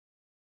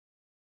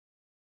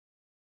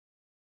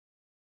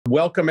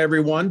Welcome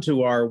everyone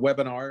to our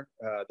webinar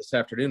this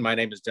afternoon. My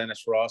name is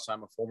Dennis Ross.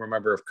 I'm a former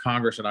member of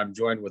Congress, and I'm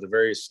joined with a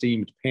very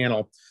esteemed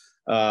panel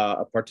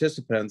of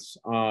participants,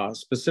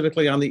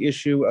 specifically on the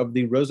issue of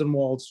the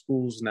Rosenwald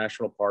Schools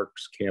National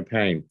Parks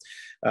campaign.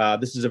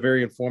 This is a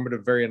very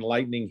informative, very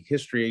enlightening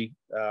history,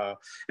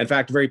 in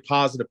fact, a very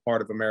positive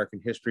part of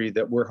American history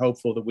that we're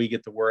hopeful that we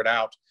get the word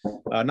out,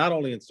 not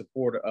only in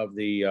support of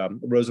the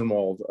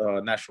Rosenwald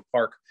National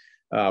Park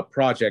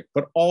project,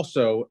 but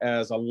also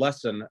as a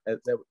lesson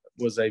that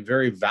was a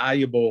very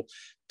valuable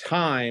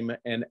time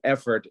and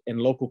effort in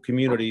local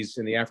communities,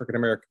 in the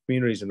African-American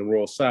communities in the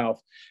rural South,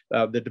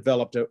 that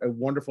developed a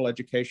wonderful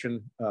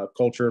education,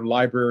 culture,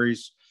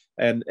 libraries,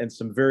 and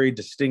some very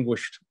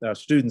distinguished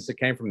students that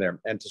came from there.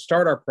 And to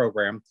start our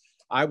program,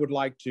 I would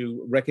like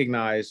to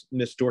recognize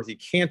Miss Dorothy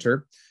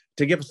Cantor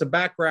to give us a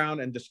background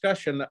and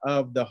discussion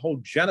of the whole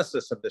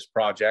genesis of this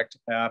project.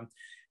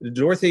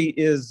 Dorothy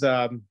is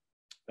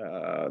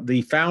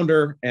the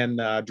founder and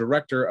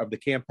director of the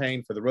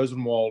campaign for the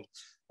Rosenwald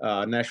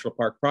National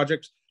Park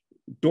Project.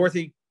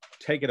 Dorothy,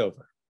 take it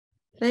over.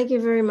 Thank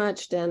you very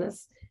much,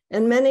 Dennis.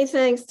 And many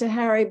thanks to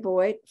Harry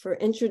Boyd for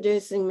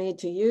introducing me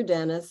to you,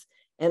 Dennis,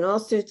 and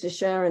also to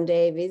Sharon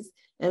Davies.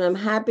 And I'm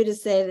happy to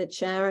say that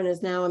Sharon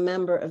is now a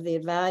member of the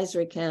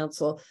Advisory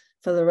Council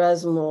for the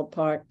Rosenwald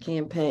Park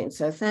campaign.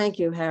 So thank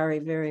you, Harry,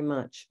 very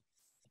much.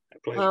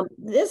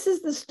 This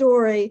is the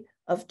story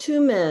of two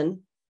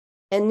men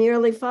and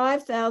nearly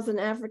 5,000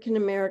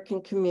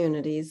 African-American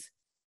communities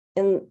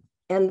and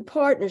the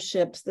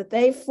partnerships that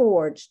they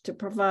forged to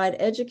provide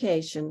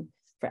education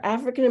for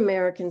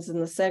African-Americans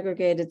in the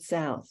segregated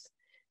South.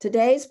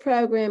 Today's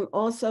program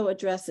also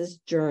addresses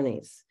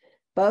journeys,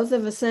 both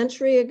of a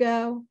century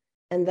ago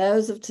and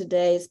those of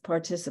today's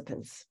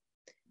participants.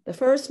 The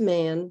first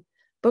man,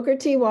 Booker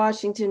T.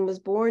 Washington, was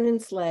born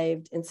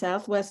enslaved in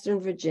southwestern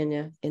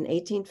Virginia in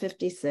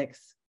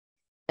 1856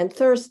 and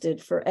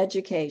thirsted for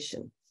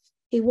education.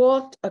 He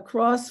walked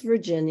across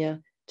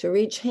Virginia to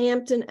reach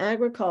Hampton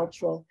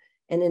Agricultural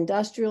and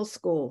Industrial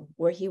School,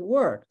 where he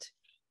worked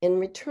in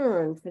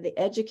return for the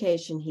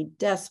education he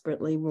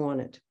desperately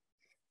wanted.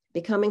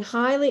 Becoming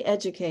highly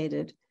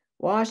educated,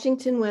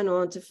 Washington went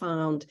on to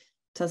found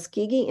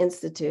Tuskegee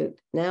Institute,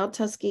 now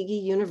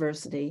Tuskegee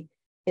University,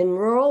 in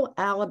rural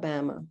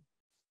Alabama,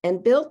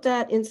 and built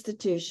that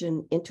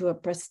institution into a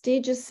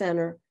prestigious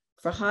center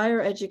for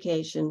higher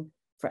education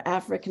for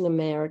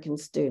African-American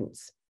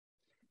students.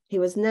 He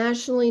was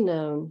nationally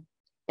known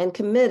and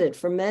committed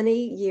for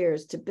many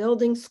years to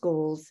building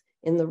schools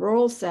in the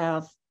rural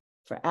South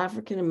for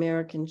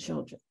African-American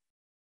children.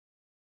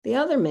 The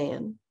other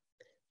man,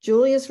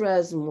 Julius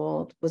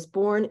Rosenwald, was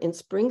born in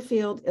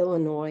Springfield,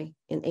 Illinois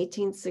in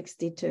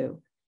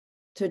 1862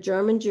 to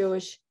German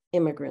Jewish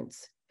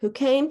immigrants who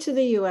came to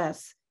the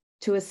US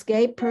to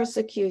escape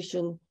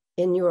persecution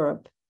in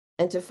Europe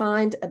and to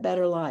find a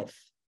better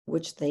life,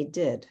 which they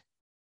did.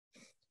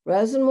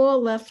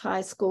 Rosenwald left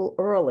high school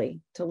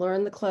early to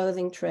learn the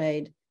clothing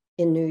trade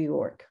in New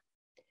York.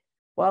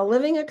 While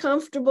living a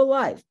comfortable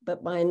life,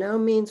 but by no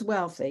means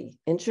wealthy,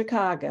 in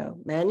Chicago,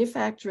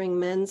 manufacturing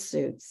men's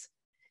suits,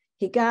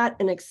 he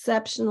got an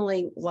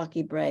exceptionally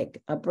lucky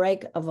break, a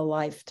break of a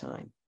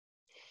lifetime.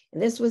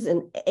 And this was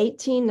in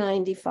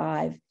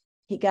 1895.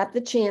 He got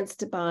the chance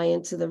to buy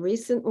into the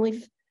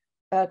recently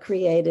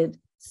created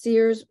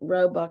Sears,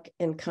 Roebuck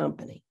and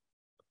Company.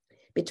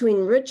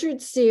 Between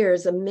Richard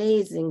Sears'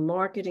 amazing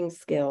marketing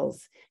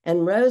skills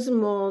and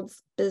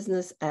Rosenwald's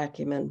business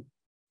acumen,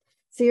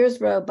 Sears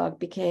Roebuck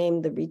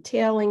became the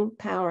retailing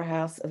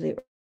powerhouse of the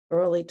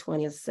early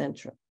 20th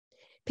century.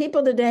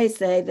 People today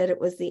say that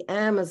it was the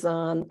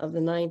Amazon of the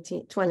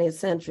 20th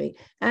century.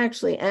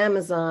 Actually,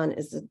 Amazon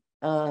is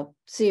the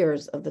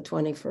Sears of the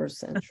 21st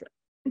century.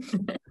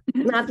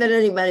 Not that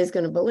anybody's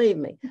going to believe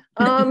me.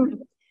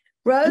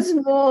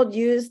 Rosenwald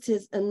used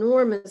his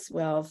enormous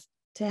wealth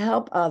to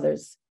help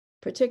others,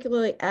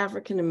 particularly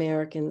African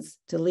Americans,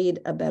 to lead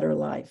a better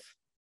life.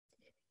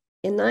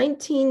 In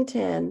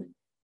 1910,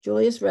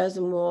 Julius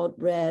Rosenwald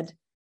read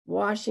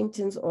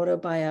Washington's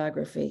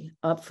autobiography,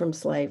 Up from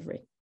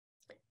Slavery.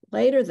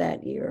 Later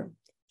that year,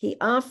 he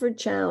offered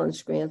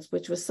challenge grants,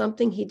 which was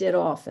something he did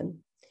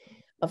often,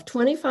 of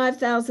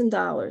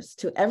 $25,000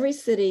 to every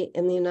city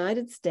in the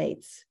United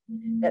States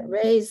that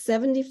raised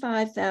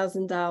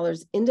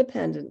 $75,000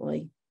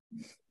 independently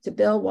to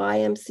build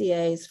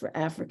YMCAs for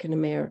African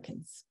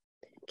Americans.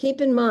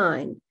 Keep in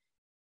mind,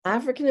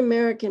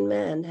 African-American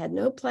men had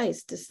no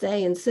place to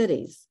stay in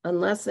cities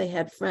unless they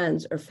had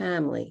friends or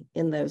family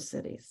in those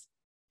cities.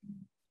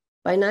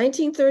 By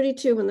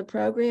 1932, when the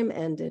program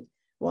ended,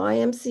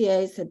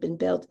 YMCAs had been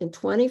built in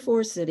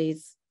 24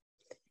 cities,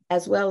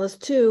 as well as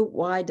 2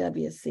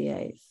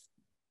 YWCAs.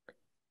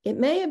 It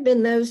may have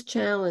been those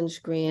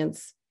challenge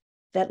grants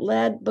that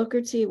led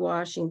Booker T.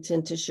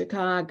 Washington to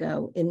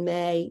Chicago in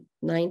May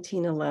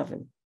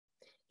 1911.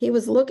 He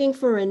was looking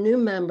for a new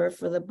member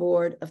for the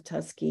board of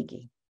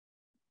Tuskegee.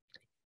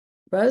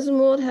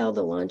 Rosenwald held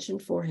a luncheon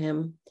for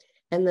him,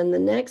 and then the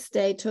next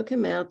day took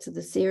him out to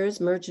the Sears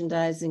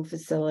merchandising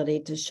facility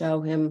to show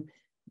him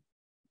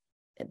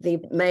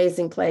the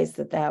amazing place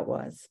that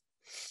was.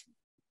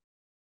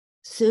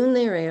 Soon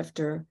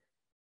thereafter,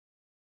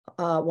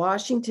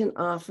 Washington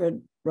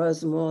offered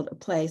Rosenwald a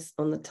place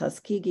on the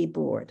Tuskegee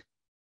board.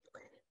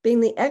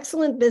 Being the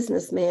excellent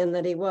businessman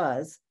that he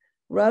was,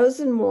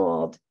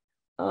 Rosenwald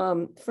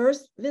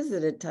first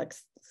visited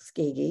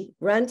Tuskegee,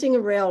 renting a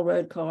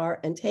railroad car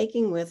and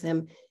taking with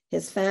him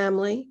his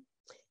family,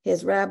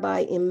 his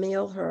Rabbi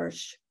Emil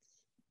Hirsch,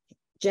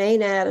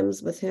 Jane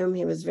Addams, with whom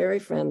he was very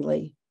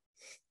friendly,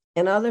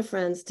 and other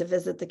friends to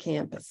visit the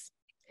campus.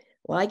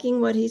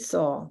 Liking what he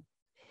saw,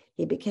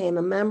 he became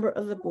a member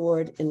of the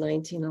board in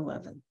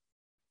 1911.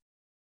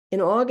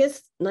 In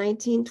August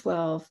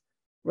 1912,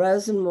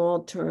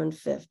 Rosenwald turned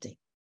 50.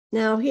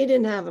 Now, he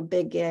didn't have a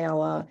big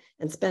gala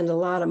and spend a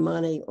lot of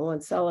money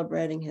on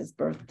celebrating his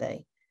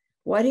birthday.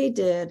 What he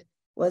did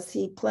was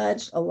he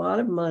pledged a lot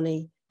of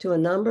money to a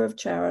number of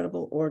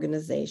charitable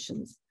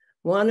organizations,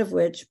 one of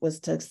which was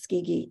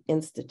Tuskegee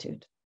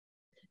Institute.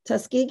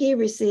 Tuskegee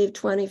received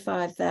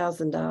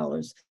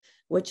 $25,000,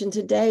 which in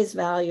today's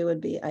value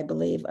would be, I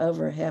believe,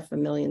 over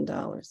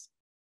 $500,000.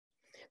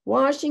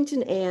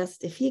 Washington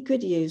asked if he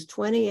could use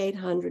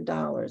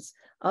 $2,800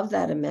 of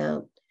that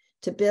amount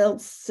to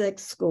build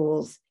 6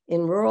 schools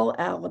in rural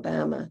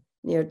Alabama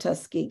near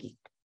Tuskegee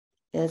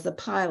as a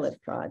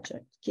pilot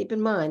project. Keep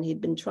in mind,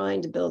 he'd been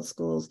trying to build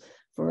schools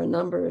for a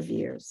number of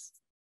years.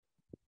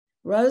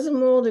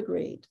 Rosenwald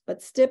agreed,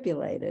 but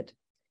stipulated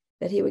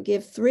that he would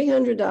give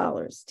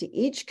 $300 to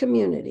each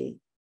community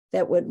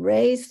that would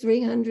raise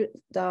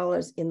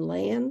 $300 in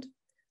land,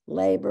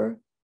 labor,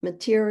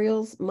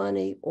 materials,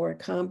 money, or a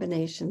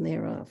combination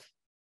thereof.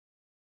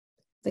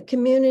 The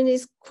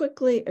communities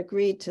quickly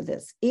agreed to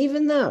this,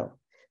 even though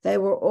they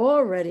were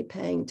already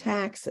paying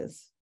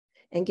taxes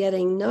and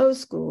getting no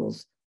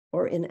schools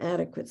or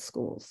inadequate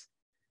schools.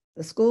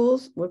 The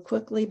schools were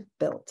quickly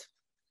built.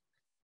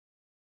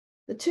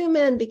 The two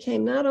men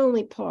became not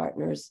only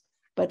partners,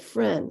 but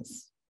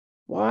friends.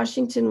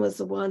 Washington was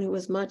the one who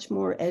was much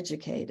more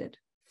educated.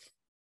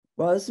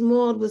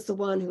 Rosenwald was the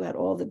one who had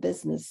all the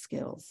business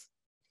skills.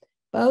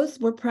 Both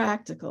were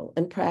practical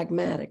and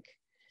pragmatic.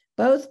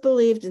 Both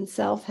believed in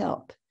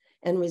self-help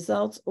and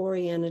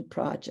results-oriented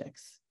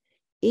projects.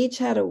 Each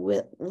had a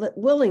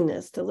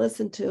willingness to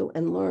listen to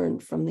and learn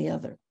from the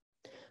other.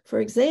 For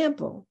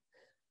example,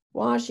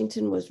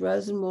 Washington was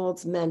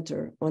Rosenwald's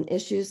mentor on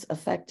issues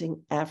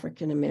affecting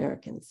African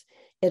Americans,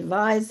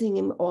 advising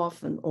him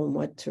often on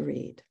what to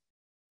read.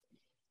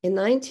 In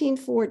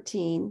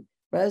 1914,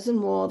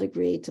 Rosenwald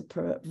agreed to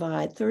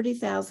provide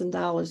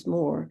 $30,000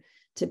 more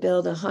to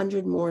build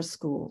 100 more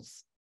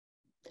schools.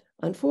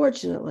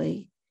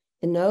 Unfortunately,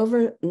 in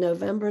November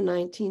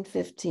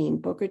 1915,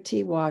 Booker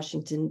T.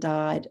 Washington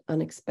died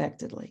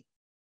unexpectedly.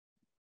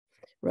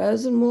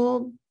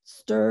 Rosenwald,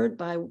 stirred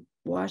by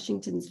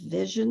Washington's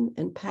vision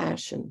and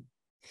passion,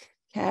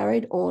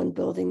 carried on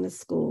building the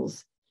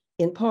schools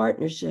in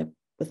partnership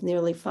with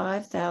nearly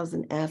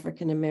 5,000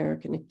 African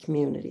American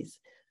communities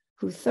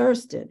who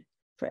thirsted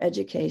for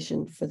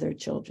education for their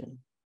children.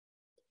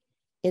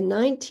 In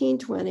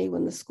 1920,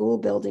 when the school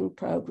building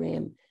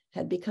program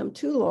had become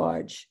too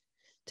large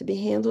to be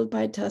handled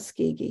by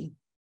Tuskegee,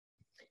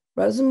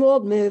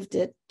 Rosenwald moved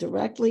it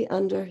directly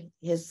under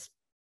his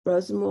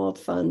Rosenwald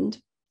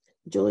Fund,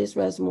 Julius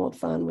Rosenwald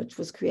Fund, which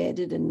was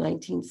created in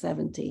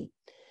 1917,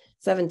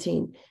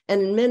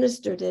 and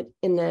administered it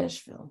in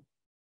Nashville.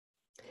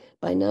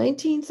 By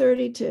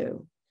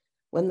 1932,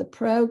 when the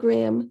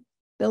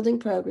building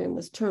program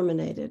was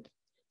terminated,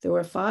 there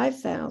were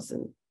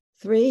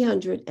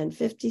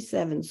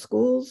 5,357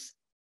 schools,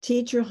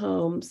 teacher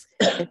homes,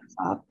 and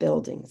shop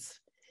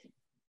buildings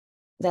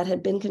that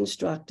had been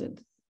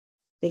constructed.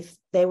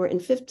 They were in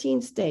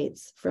 15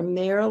 states, from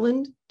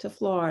Maryland to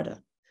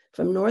Florida,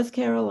 from North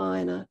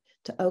Carolina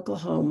to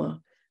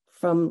Oklahoma,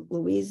 from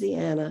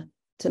Louisiana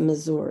to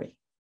Missouri.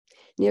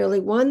 Nearly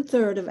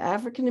 1/3 of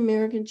African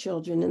American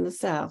children in the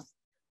South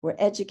were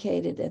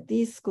educated at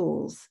these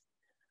schools,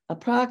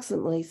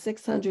 approximately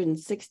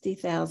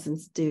 660,000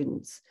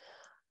 students.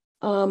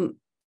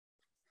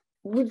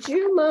 Would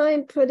you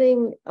mind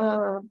putting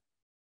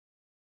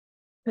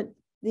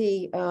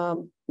the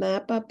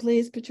map up,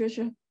 please,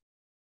 Patricia?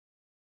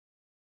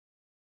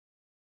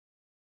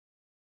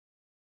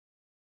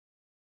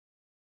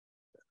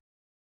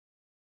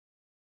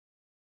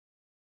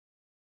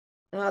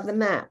 The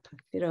map,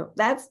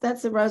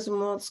 that's the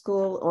Rosenwald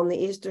School on the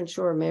Eastern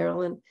Shore of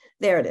Maryland.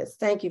 There it is.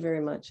 Thank you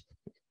very much.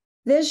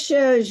 This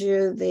shows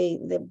you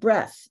the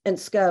breadth and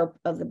scope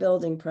of the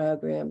building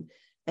program.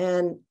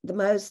 And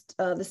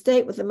the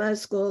state with the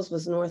most schools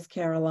was North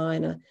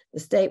Carolina.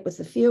 The state with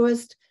the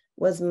fewest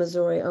was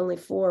Missouri. Only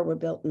 4 were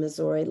built in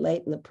Missouri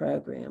late in the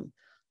program.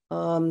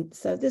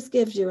 So this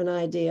gives you an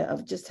idea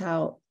of just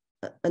how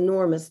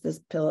enormous this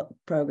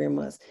program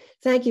was.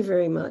 Thank you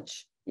very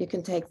much. You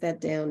can take that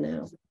down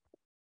now.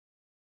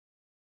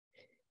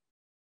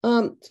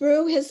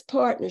 Through his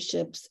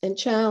partnerships and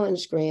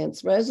challenge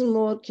grants,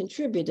 Rosenwald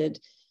contributed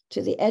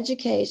to the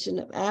education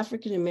of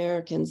African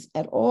Americans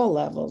at all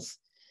levels,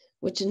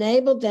 which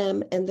enabled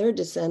them and their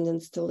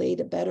descendants to lead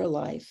a better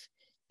life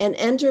and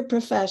enter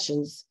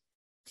professions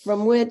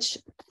from which,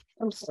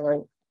 I'm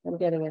sorry, I'm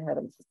getting ahead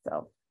of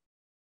myself,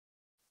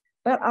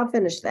 but I'll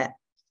finish that,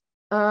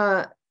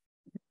 from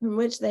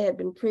which they had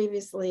been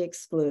previously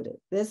excluded.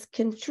 This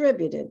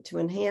contributed to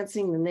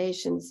enhancing the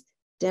nation's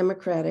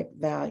democratic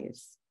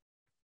values.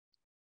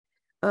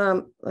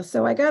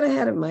 So I got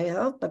ahead of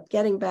myself, but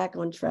getting back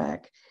on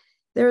track,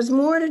 there is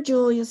more to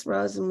Julius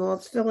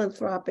Rosenwald's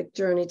philanthropic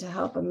journey to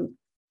help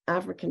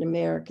African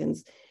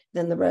Americans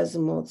than the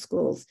Rosenwald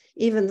schools,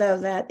 even though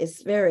that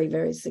is very,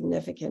 very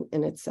significant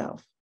in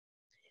itself.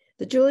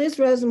 The Julius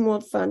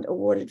Rosenwald Fund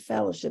awarded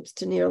fellowships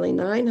to nearly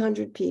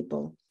 900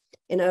 people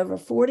in over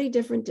 40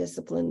 different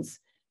disciplines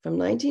from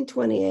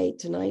 1928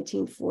 to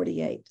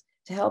 1948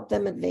 to help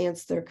them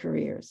advance their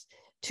careers.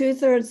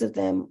 2/3 of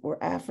them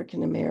were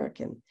African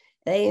American.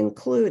 They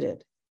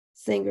included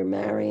singer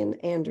Marian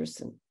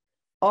Anderson,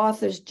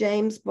 authors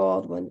James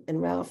Baldwin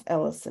and Ralph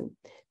Ellison,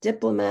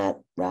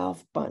 diplomat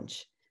Ralph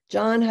Bunche,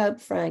 John Hope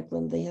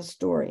Franklin, the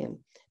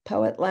historian,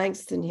 poet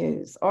Langston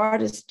Hughes,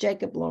 artist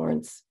Jacob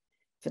Lawrence,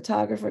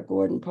 photographer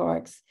Gordon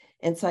Parks,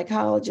 and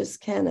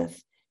psychologist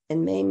Kenneth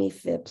and Mamie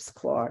Phipps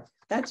Clark.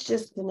 That's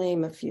just to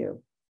name a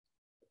few.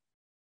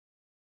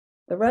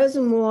 The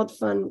Rosenwald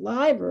Fund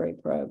Library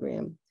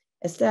Program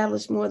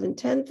established more than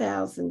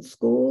 10,000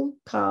 school,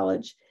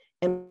 college,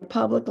 and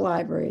public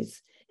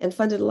libraries and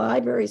funded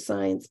library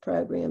science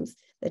programs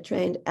that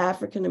trained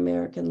African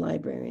American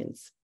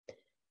librarians.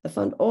 The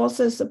fund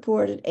also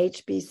supported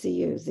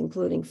HBCUs,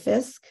 including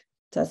Fisk,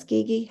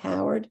 Tuskegee,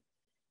 Howard,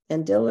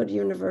 and Dillard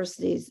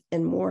Universities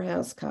and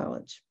Morehouse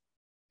College.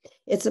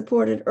 It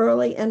supported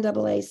early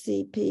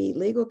NAACP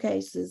legal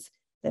cases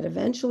that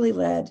eventually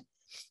led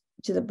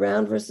to the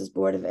Brown versus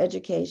Board of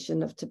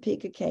Education of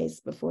Topeka case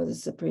before the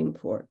Supreme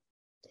Court,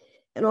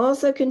 and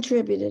also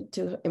contributed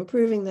to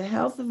improving the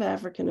health of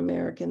African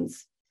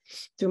Americans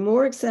through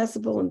more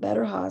accessible and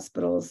better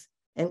hospitals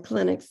and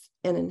clinics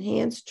and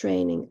enhanced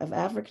training of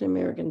African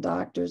American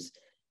doctors,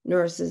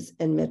 nurses,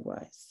 and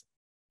midwives.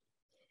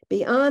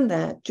 Beyond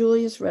that,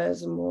 Julius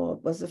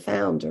Rosenwald was the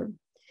founder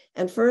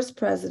and first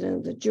president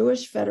of the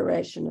Jewish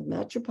Federation of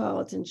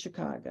Metropolitan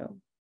Chicago,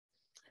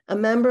 a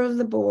member of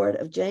the board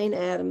of Jane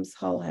Addams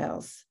Hull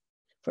House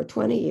for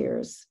 20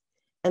 years,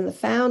 and the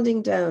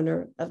founding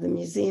donor of the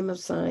Museum of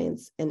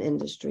Science and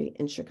Industry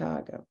in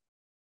Chicago.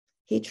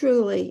 He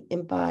truly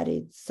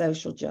embodied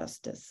social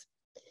justice.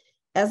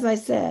 As I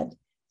said,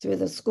 through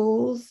the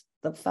schools,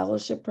 the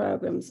fellowship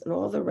programs, and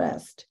all the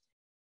rest,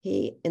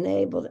 he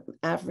enabled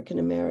African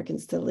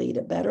Americans to lead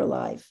a better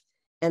life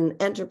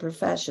and enter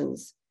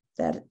professions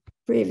that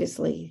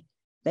previously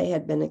they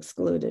had been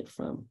excluded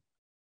from.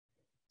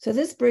 So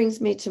this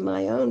brings me to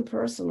my own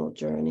personal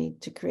journey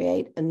to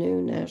create a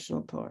new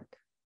national park.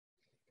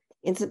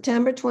 In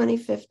September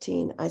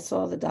 2015, I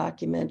saw the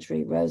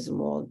documentary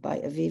Rosenwald by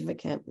Aviva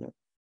Kempner.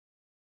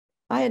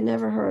 I had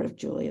never heard of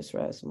Julius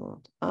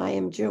Rosenwald. I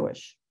am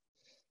Jewish,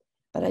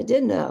 but I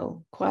did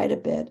know quite a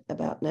bit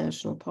about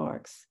national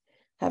parks,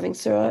 having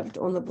served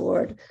on the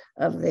board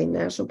of the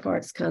National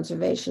Parks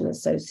Conservation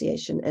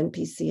Association,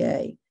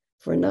 NPCA,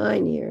 for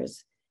 9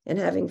 years, and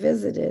having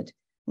visited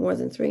more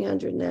than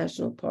 300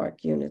 national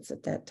park units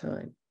at that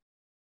time.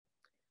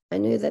 I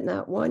knew that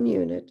not one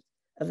unit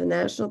of the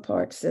national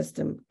park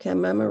system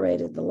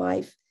commemorated the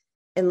life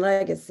and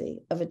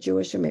legacy of a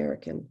Jewish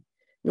American,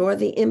 nor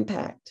the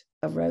impact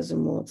of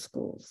Rosenwald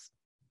schools.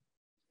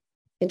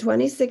 In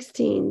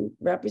 2016,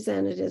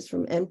 representatives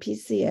from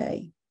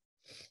NPCA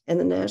and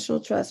the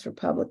National Trust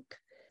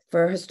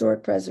for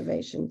Historic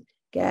Preservation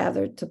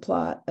gathered to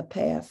plot a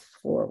path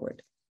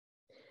forward.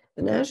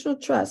 The National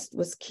Trust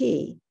was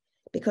key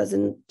because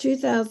in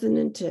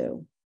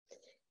 2002,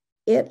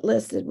 it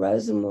listed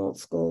Rosenwald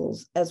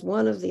schools as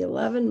one of the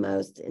 11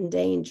 most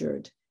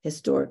endangered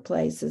historic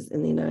places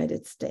in the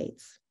United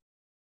States.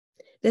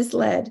 This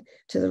led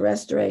to the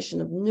restoration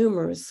of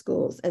numerous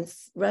schools, and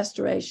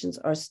restorations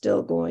are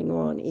still going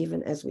on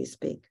even as we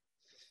speak.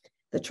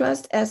 The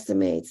Trust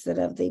estimates that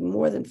of the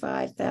more than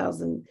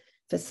 5,000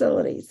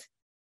 facilities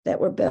that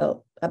were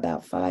built,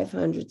 about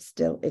 500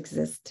 still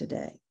exist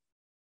today.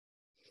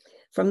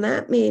 From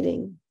that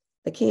meeting,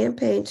 the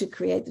campaign to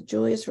create the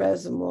Julius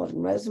Rosenwald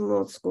and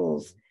Rosenwald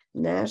Schools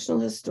National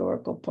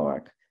Historical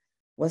Park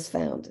was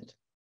founded.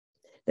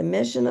 The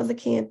mission of the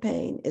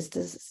campaign is to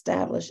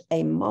establish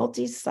a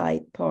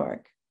multi-site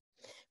park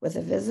with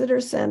a visitor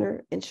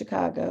center in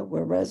Chicago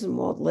where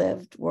Rosenwald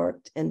lived,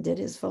 worked, and did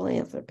his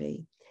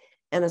philanthropy,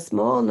 and a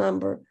small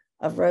number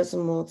of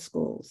Rosenwald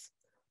schools,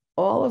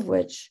 all of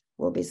which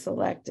will be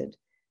selected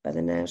by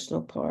the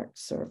National Park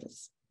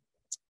Service.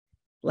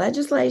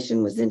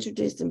 Legislation was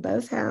introduced in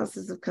both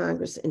houses of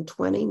Congress in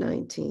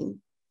 2019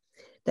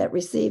 that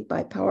received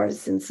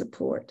bipartisan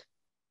support.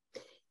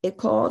 It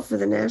called for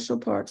the National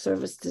Park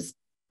Service to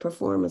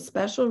perform a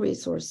special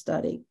resource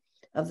study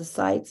of the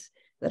sites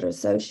that are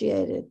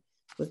associated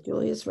with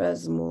Julius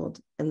Rosenwald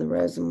and the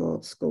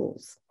Rosenwald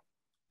schools.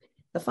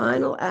 The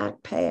final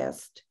act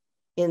passed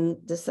in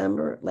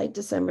late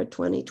December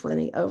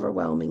 2020,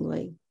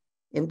 overwhelmingly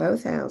in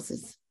both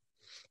houses,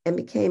 and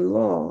became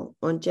law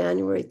on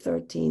January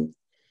 13th,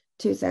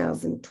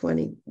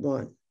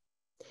 2021.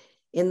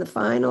 In the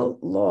final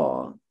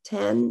law,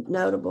 10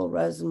 notable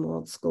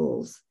Rosenwald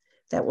schools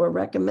that were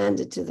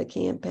recommended to the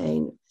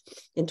campaign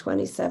in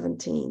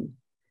 2017,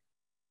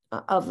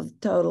 of a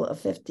total of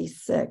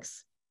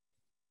 56,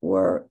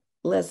 were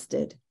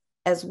listed,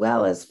 as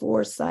well as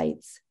 4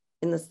 sites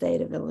in the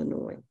state of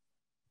Illinois.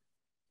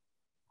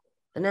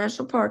 The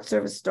National Park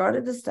Service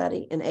started the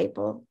study in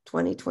April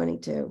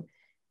 2022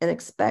 and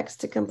expects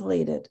to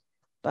complete it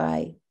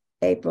by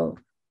April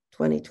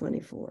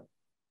 2024.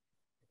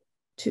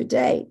 To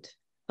date,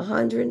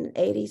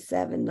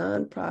 187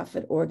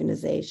 nonprofit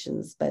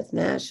organizations, both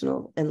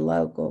national and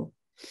local,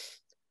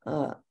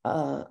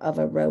 of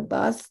a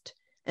robust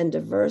and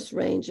diverse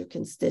range of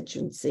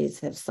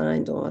constituencies have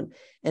signed on,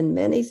 and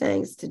many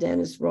thanks to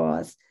Dennis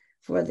Ross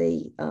for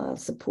the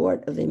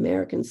support of the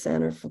American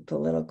Center for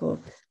Political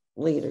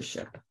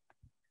Leadership.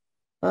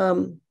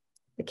 The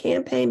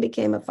campaign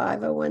became a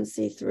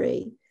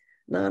 501c3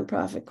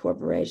 nonprofit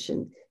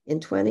corporation in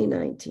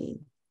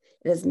 2019.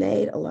 It has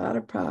made a lot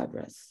of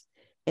progress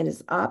and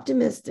is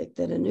optimistic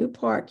that a new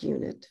park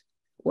unit,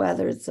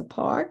 whether it's a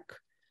park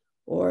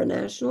or a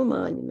national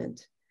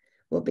monument,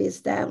 will be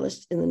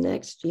established in the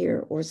next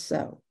year or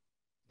so.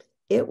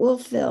 It will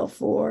fill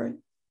 4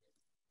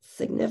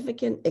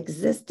 significant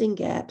existing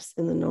gaps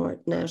in the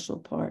national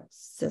park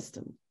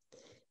system.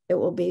 It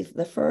will be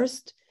the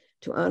first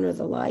to honor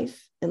the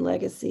life and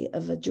legacy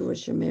of a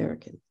Jewish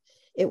American.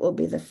 It will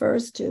be the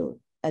first to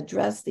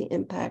address the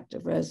impact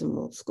of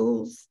Rosenwald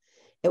schools.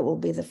 It will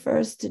be the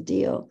first to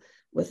deal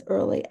with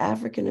early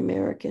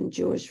African-American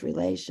Jewish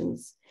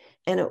relations,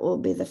 and it will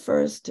be the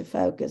first to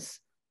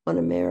focus on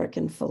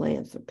American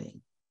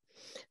philanthropy.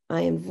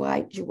 I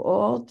invite you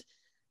all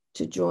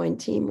to join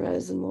Team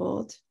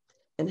Rosenwald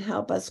and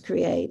help us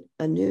create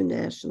a new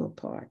national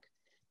park.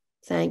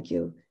 Thank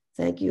you.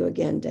 Thank you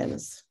again,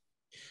 Dennis.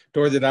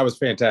 Dorothy, that was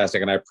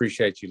fantastic, and I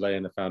appreciate you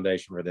laying the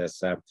foundation for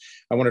this. I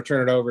want to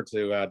turn it over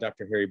to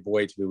Dr. Harry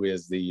Boyd, who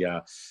is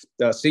the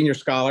senior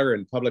scholar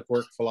in public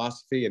work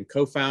philosophy and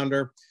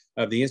co-founder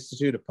of the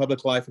Institute of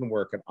Public Life and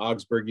Work at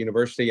Augsburg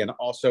University. And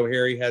also,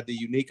 Harry had the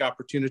unique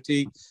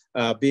opportunity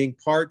being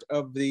part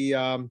of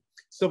the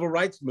civil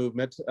rights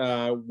movement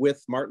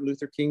with Martin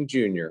Luther King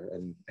Jr.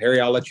 And Harry,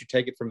 I'll let you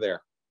take it from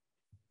there.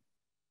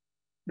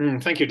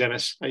 Thank you,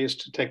 Dennis. I used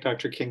to take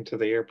Dr. King to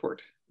the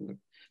airport.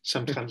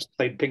 Sometimes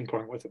played ping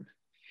pong with him.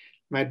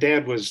 My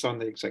dad was on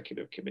the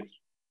executive committee.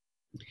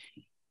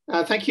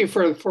 Thank you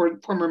for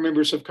former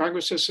members of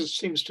Congress. This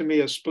seems to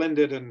me a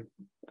splendid and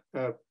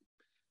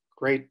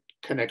great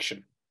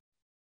connection.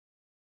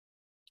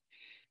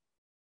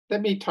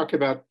 Let me talk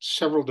about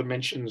several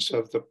dimensions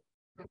of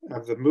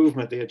the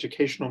movement, the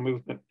educational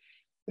movement,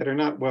 that are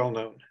not well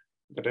known,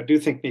 but I do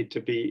think need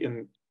to be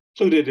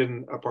included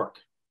in a park,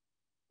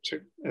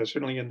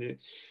 certainly in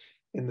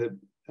the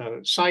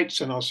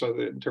sites and also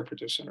the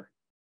Interpretive Center.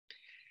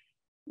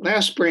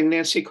 Last spring,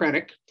 Nancy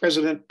Kranick,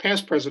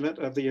 past president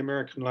of the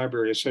American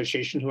Library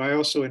Association, who I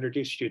also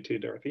introduced you to,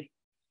 Dorothy,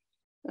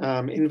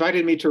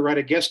 invited me to write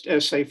a guest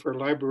essay for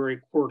Library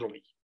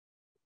Quarterly.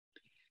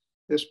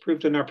 This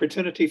proved an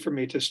opportunity for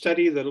me to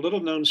study the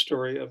little-known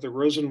story of the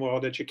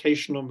Rosenwald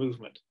educational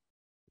movement.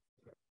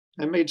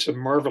 I made some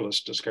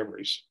marvelous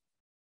discoveries.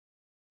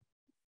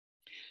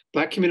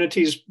 Black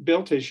communities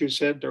built, as you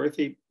said,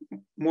 Dorothy,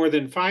 more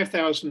than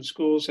 5,000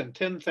 schools and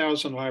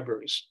 10,000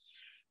 libraries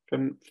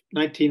from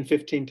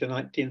 1915 to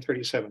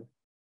 1937.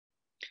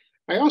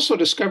 I also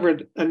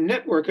discovered a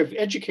network of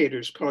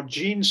educators called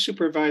Gene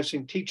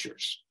Supervising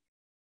Teachers,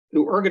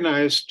 who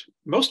organized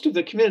most of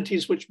the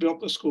communities which built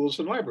the schools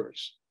and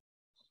libraries.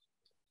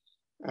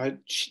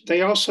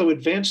 They also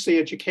advanced the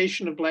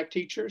education of Black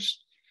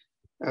teachers,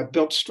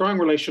 built strong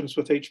relations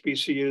with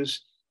HBCUs,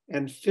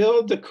 and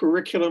filled the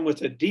curriculum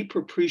with a deep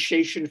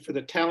appreciation for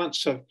the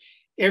talents of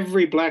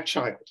every Black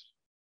child.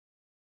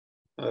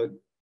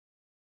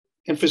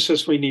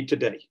 Emphasis we need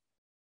today.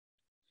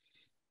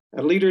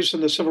 Leaders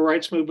in the civil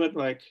rights movement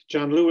like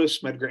John Lewis,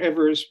 Medgar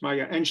Evers,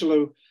 Maya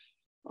Angelou,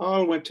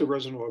 all went to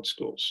Rosenwald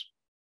schools.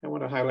 I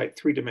want to highlight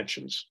 3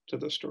 dimensions to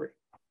the story.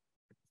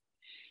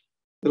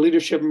 The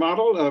leadership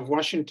model of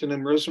Washington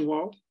and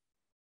Rosenwald,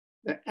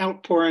 the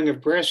outpouring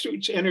of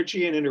grassroots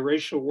energy and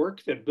interracial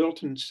work that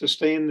built and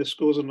sustained the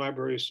schools and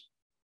libraries,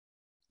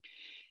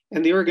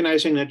 and the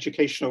organizing and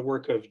educational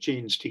work of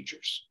Gene's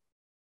teachers.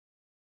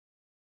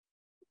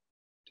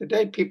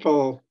 Today,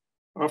 people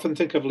often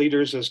think of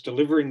leaders as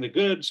delivering the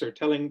goods or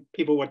telling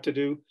people what to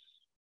do.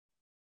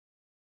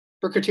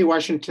 Booker T.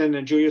 Washington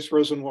and Julius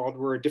Rosenwald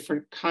were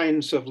different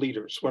kinds of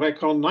leaders, what I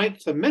call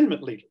Ninth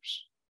Amendment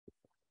leaders.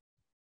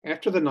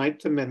 After the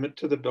Ninth Amendment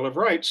to the Bill of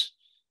Rights,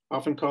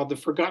 often called the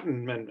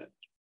Forgotten Amendment.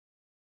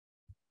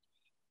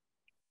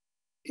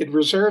 It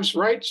reserves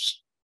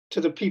rights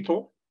to the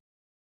people,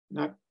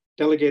 not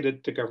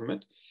delegated to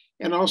government,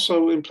 and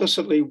also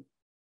implicitly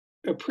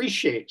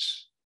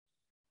appreciates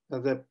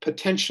the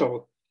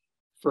potential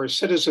for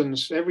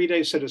citizens,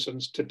 everyday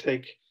citizens, to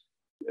take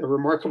a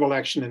remarkable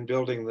action in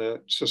building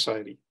the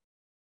society.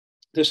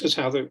 This is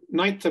how the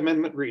Ninth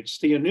Amendment reads: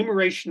 the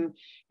enumeration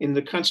in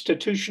the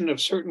Constitution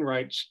of certain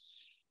rights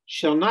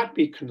shall not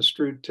be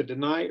construed to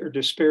deny or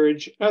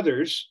disparage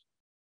others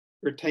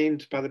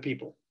retained by the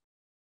people.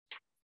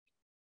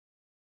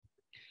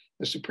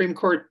 The Supreme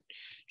Court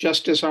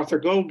Justice Arthur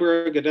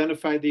Goldberg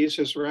identified these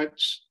as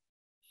rights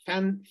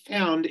found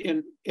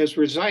as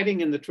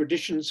residing in the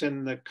traditions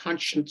and the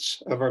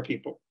conscience of our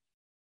people.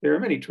 There are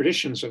many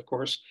traditions, of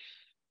course.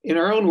 In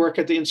our own work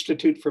at the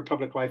Institute for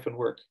Public Life and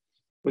Work,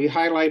 we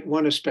highlight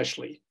one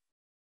especially: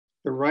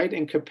 the right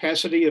and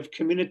capacity of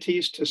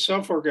communities to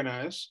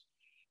self-organize,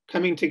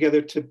 coming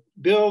together to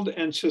build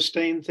and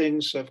sustain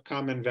things of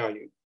common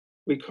value.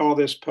 We call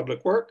this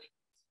public work,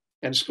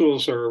 and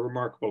schools are a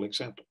remarkable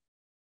example.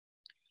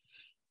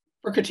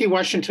 Booker T.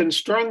 Washington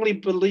strongly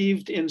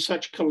believed in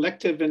such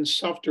collective and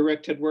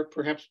self-directed work,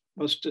 perhaps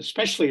most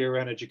especially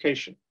around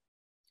education.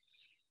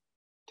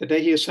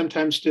 Today, he is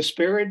sometimes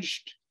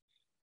disparaged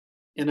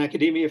in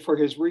academia for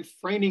his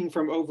refraining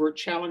from overt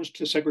challenge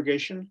to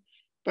segregation,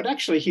 but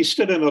actually he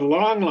stood in a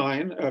long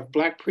line of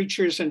Black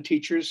preachers and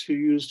teachers who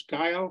used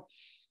guile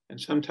and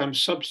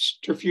sometimes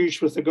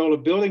subterfuge with the goal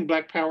of building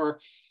Black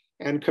power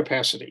and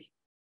capacity.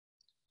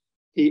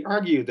 He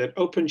argued that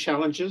open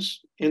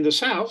challenges in the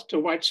South to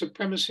white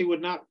supremacy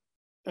would not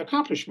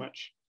accomplish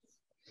much.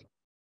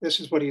 This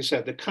is what he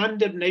said: the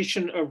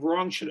condemnation of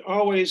wrong should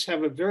always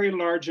have a very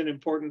large and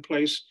important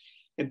place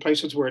in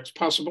places where it's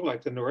possible,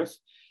 like the North,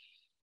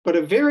 but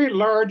a very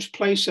large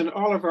place in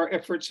all of our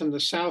efforts in the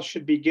South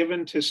should be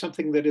given to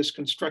something that is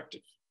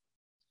constructive.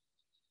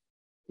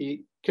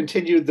 He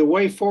continued: the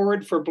way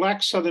forward for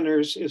Black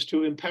Southerners is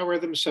to empower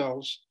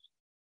themselves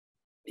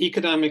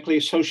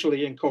economically,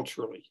 socially, and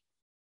culturally.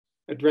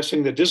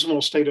 Addressing the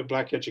dismal state of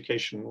Black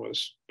education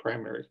was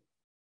primary.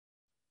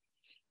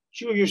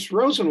 Julius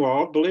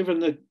Rosenwald believed in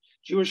the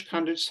Jewish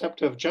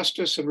concept of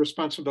justice and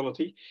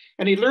responsibility,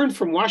 and he learned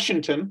from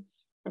Washington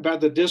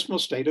about the dismal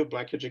state of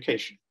Black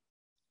education.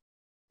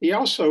 He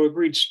also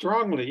agreed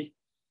strongly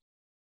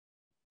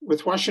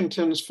with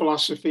Washington's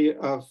philosophy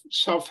of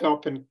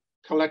self-help and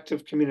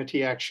collective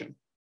community action.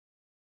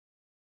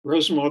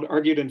 Rosenwald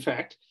argued, in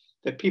fact,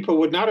 that people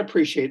would not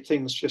appreciate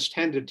things just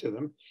handed to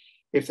them.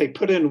 If they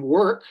put in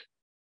work,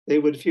 they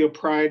would feel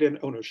pride and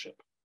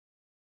ownership.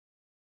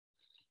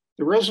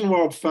 The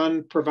Rosenwald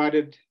Fund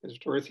provided, as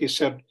Dorothy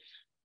said,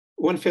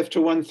 1/5 to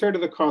 1/3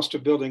 of the cost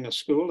of building a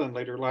school and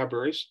later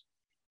libraries,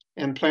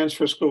 and plans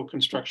for school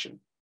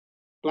construction.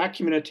 Black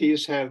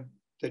communities had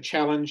the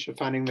challenge of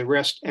finding the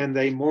rest, and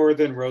they more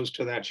than rose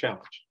to that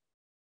challenge.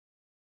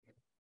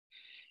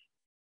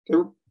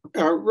 The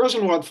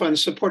Rosenwald Fund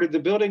supported the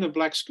building of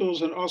Black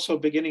schools, and also,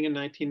 beginning in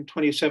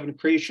 1927,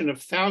 creation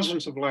of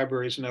thousands of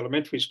libraries in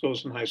elementary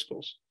schools and high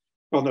schools.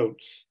 Well, no,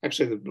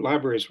 actually the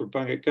libraries were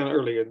begun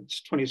earlier. It's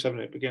 27,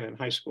 it began in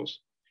high schools.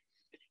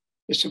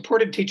 It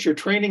supported teacher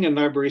training and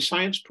library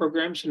science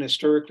programs in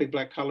historically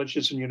Black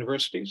colleges and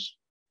universities.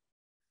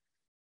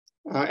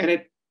 And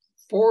it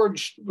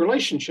forged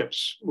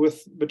relationships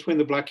between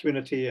the Black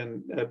community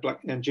and Black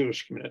and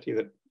Jewish community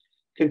that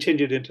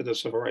continued into the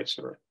Civil Rights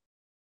era.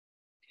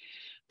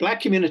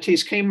 Black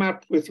communities came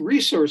up with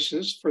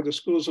resources for the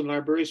schools and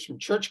libraries from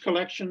church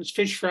collections,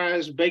 fish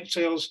fries, bake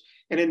sales,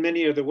 and in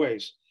many other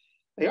ways.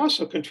 They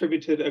also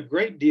contributed a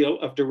great deal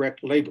of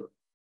direct labor.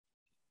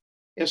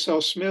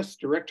 S.L. Smith,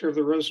 director of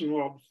the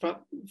Rosenwald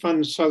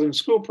Fund Southern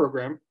School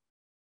Program,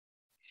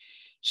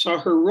 saw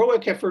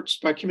heroic efforts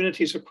by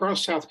communities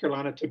across South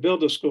Carolina to build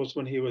the schools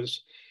when he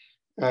was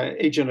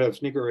agent of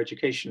Negro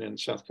education in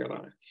South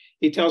Carolina.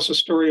 He tells the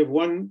story of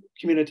one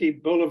community,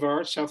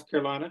 Bolivar, South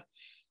Carolina,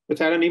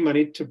 without any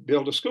money to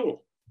build a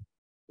school.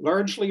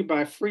 Largely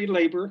by free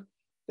labor,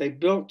 they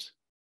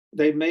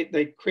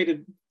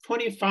created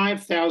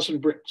 25,000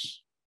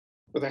 bricks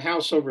with a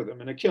house over them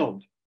and a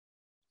kiln.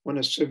 When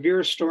a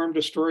severe storm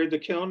destroyed the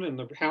kiln and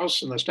the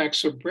house and the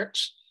stacks of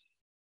bricks,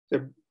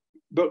 the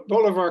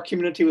Bolivar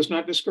community was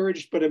not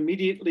discouraged, but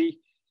immediately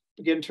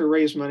began to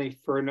raise money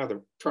for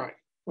another try.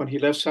 When he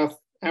left South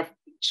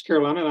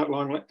Carolina, not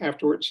long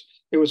afterwards,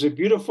 it was a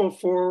beautiful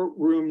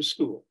 4-room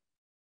school.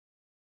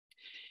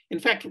 In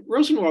fact,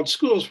 Rosenwald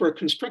schools were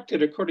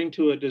constructed according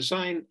to a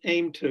design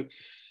aimed to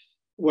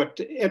what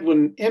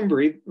Edwin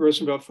Embry,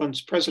 Roosevelt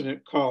Fund's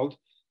president, called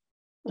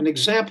an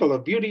example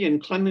of beauty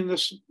and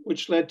cleanliness,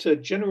 which led to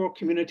general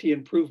community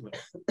improvement,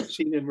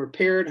 seen in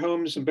repaired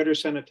homes and better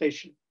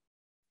sanitation.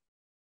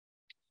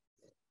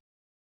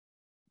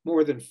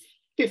 More than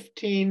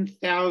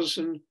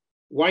 15,000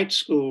 white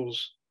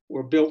schools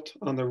were built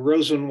on the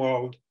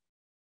Rosenwald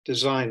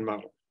design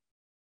model.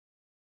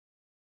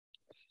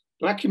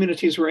 Black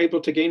communities were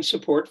able to gain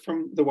support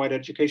from the white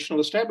educational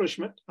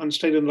establishment on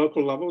state and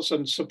local levels,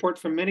 and support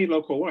from many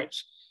local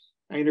whites.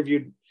 I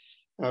interviewed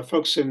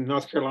folks in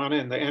North Carolina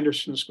in the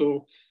Anderson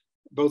School,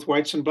 both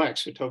whites and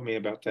Blacks, who told me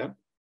about that.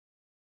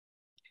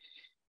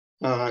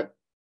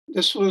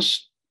 This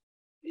was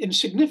in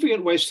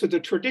significant ways to the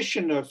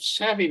tradition of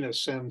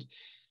savviness and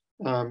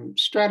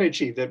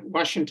strategy that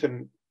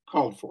Washington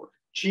called for.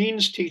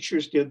 Gene's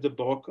teachers did the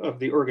bulk of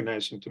the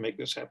organizing to make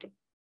this happen.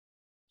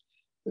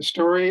 The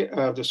story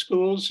of the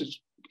schools is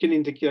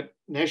beginning to get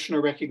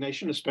national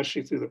recognition,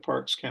 especially through the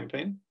Parks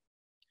campaign.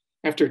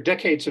 After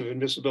decades of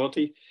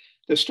invisibility,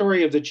 the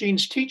story of the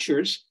Jeans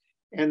teachers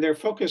and their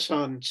focus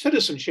on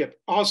citizenship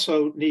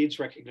also needs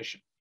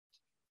recognition.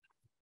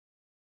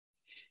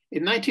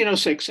 In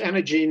 1906,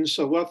 Anna Jeans,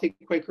 a wealthy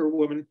Quaker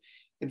woman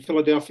in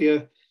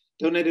Philadelphia,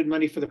 donated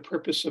money for the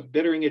purpose of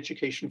bettering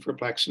education for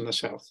Blacks in the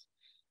South.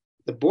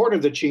 The board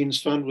of the Jeans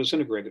Fund was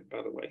integrated,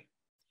 by the way.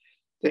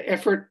 The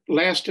effort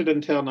lasted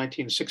until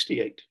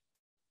 1968.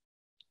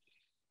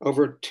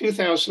 Over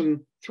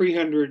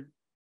 2,300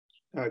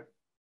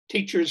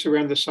 teachers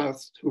around the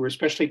South who were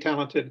especially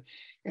talented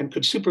and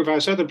could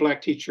supervise other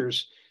Black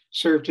teachers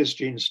served as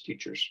Jeans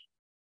teachers.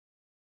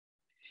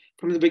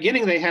 From the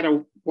beginning, they had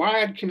a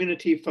wide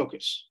community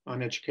focus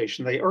on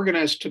education. They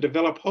organized to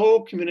develop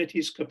whole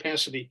communities'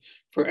 capacity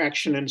for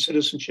action and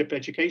citizenship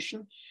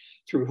education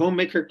through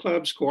homemaker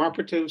clubs,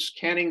 cooperatives,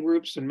 canning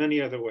groups, and many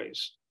other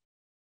ways.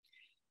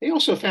 They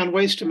also found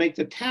ways to make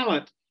the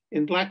talent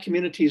in Black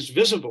communities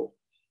visible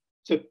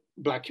to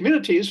Black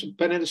communities,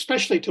 but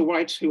especially to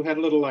whites who had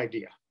little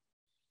idea.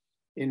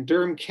 In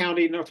Durham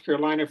County, North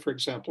Carolina, for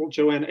example,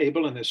 Joanne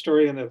Abel, an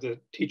historian of the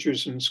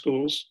teachers in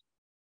schools,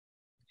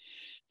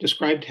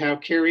 described how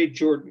Carrie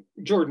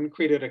Jordan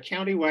created a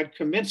countywide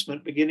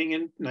commencement beginning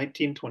in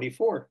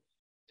 1924.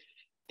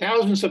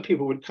 Thousands of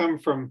people would come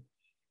from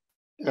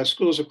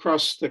schools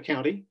across the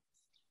county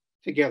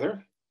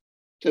together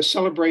to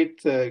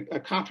celebrate the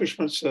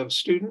accomplishments of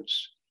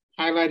students,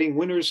 highlighting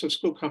winners of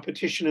school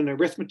competition in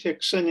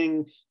arithmetic,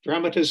 singing,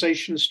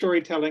 dramatization,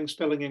 storytelling,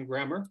 spelling, and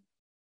grammar,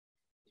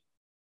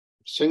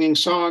 singing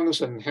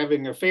songs and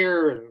having a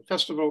fair and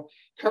festival.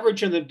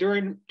 Coverage in the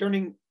Durham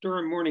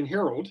Morning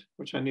Herald,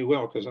 which I knew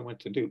well because I went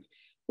to Duke,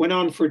 went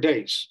on for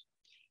days.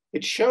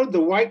 It showed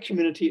the white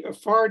community a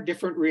far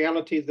different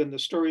reality than the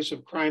stories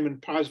of crime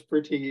and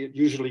poverty it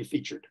usually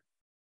featured.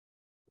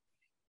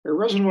 The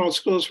Rosenwald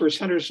schools were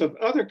centers of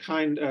other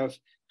kind of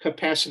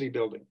capacity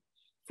building.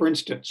 For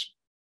instance,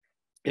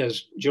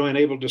 as Joanne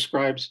Abel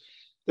describes,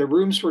 the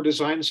rooms were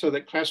designed so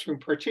that classroom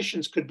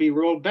partitions could be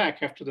rolled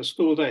back after the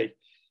school day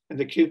and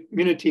the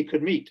community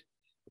could meet.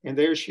 And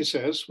there, she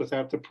says,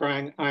 without the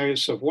prying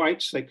eyes of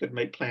whites, they could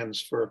make plans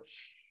for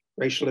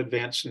racial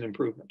advance and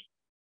improvement.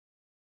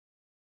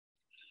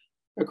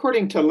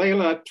 According to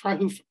Leila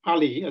Trahouf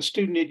Ali, a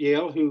student at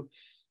Yale who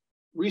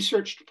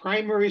researched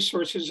primary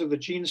sources of the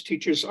Jeans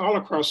teachers all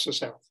across the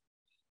South,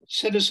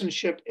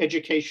 citizenship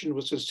education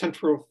was a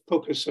central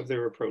focus of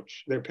their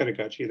approach, their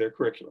pedagogy, their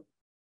curriculum.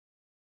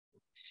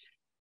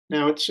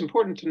 Now, it's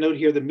important to note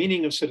here the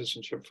meaning of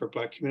citizenship for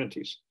Black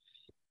communities.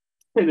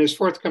 In his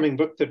forthcoming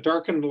book, The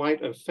Darkened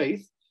Light of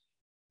Faith,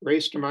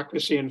 Race,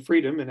 Democracy, and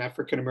Freedom in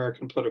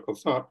African-American Political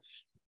Thought,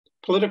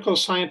 political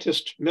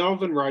scientist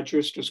Melvin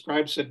Rogers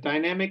describes a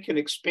dynamic and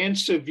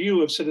expansive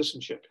view of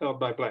citizenship held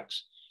by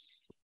Blacks.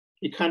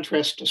 He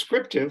contrasts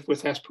descriptive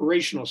with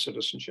aspirational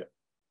citizenship.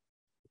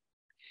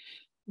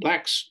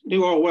 Blacks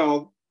knew all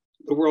well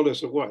the world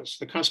as it was.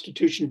 The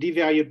Constitution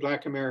devalued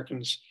Black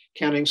Americans,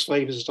 counting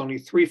slaves as only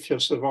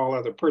 3/5 of all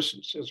other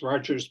persons. As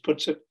Rogers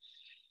puts it,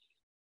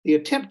 the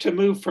attempt to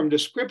move from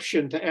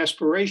description to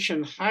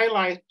aspiration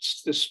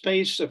highlights the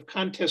space of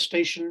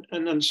contestation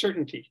and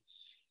uncertainty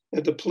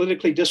that the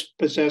politically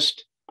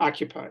dispossessed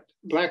occupied.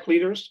 Black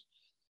leaders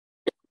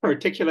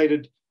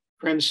articulated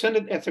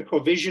transcendent ethical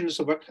visions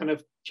of what kind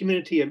of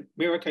community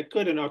America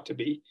could and ought to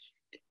be,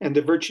 and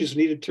the virtues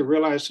needed to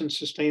realize and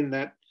sustain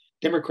that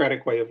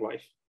democratic way of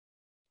life.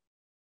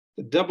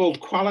 The doubled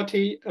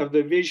quality of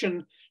the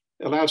vision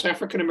allows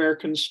African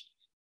Americans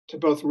to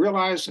both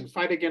realize and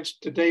fight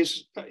against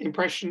today's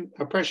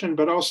oppression,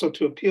 but also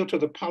to appeal to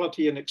the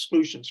polity and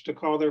exclusions, to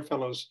call their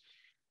fellows,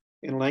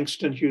 in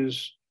Langston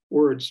Hughes'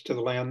 words, to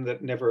the land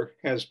that never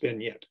has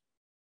been yet.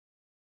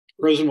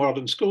 Rosenwald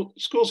and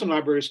schools and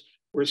libraries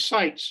were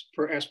sites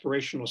for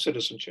aspirational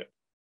citizenship.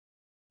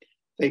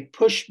 They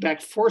pushed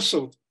back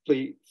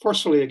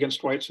forcefully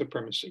against white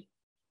supremacy.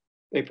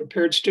 They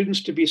prepared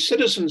students to be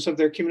citizens of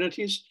their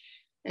communities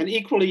and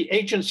equally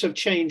agents of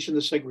change in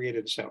the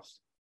segregated South.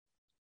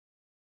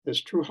 As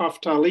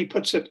Trahouf Ali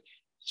puts it,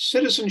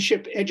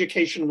 citizenship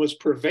education was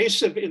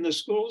pervasive in the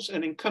schools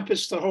and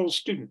encompassed the whole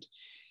student,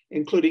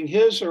 including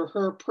his or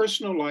her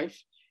personal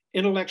life,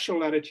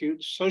 intellectual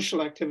attitudes,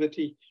 social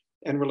activity,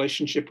 and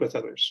relationship with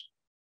others.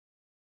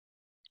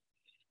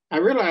 I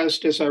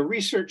realized as I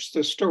researched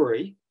the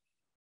story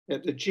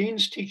that the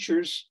Jeans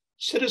teachers'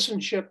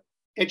 citizenship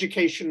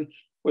education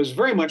was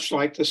very much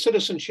like the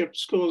citizenship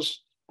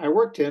schools I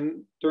worked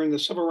in during the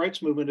civil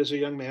rights movement as a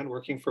young man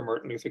working for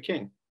Martin Luther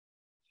King.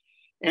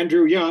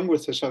 Andrew Young,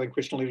 with the Southern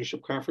Christian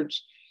Leadership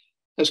Conference,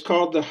 has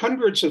called the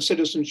hundreds of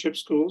citizenship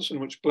schools in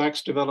which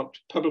Blacks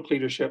developed public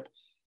leadership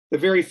the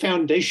very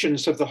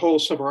foundations of the whole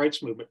civil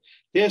rights movement.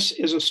 This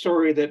is a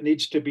story that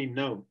needs to be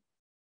known.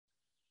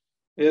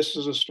 This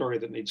is a story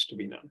that needs to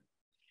be known.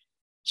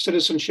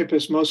 Citizenship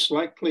is most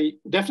likely,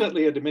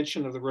 definitely a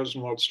dimension of the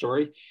Rosenwald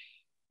story.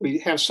 We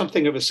have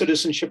something of a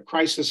citizenship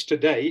crisis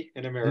today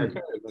in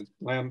America, in the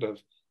land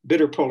of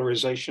bitter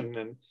polarization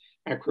and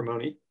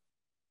acrimony.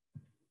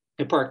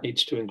 a park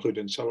needs to include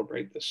and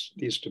celebrate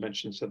these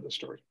dimensions of the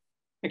story.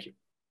 Thank you.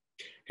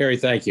 Harry,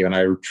 thank you. And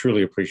I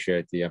truly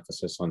appreciate the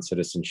emphasis on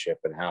citizenship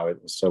and how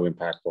it was so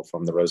impactful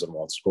from the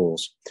Rosenwald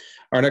schools.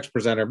 Our next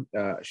presenter,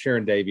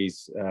 Sharon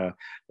Davies,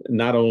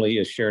 not only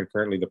is Sharon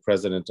currently the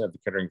president of the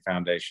Kettering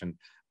Foundation,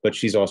 but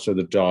she's also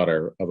the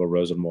daughter of a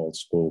Rosenwald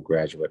school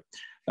graduate.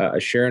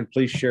 Sharon,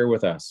 please share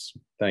with us.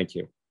 Thank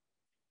you.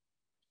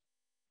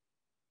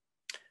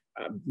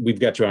 We've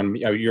got you on,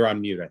 you're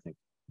on mute, I think.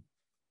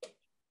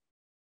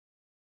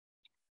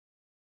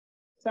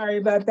 Sorry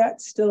about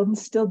that, still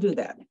do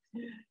that.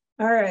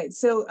 All right,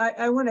 so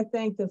I want to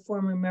thank the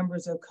former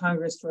members of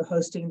Congress for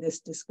hosting this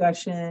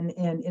discussion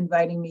and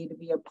inviting me to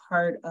be a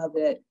part of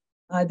it.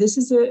 This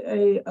is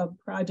a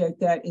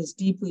project that is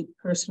deeply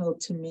personal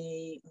to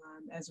me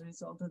as a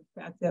result of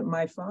the fact that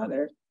my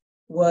father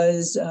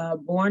was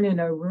born in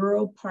a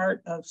rural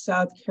part of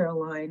South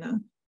Carolina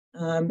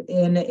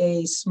in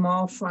a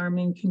small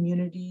farming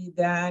community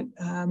that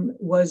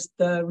was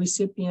the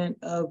recipient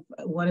of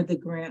one of the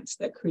grants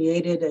that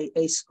created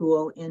a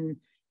school in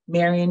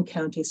Marion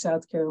County,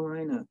 South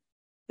Carolina.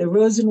 The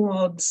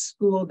Rosenwald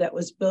school that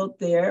was built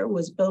there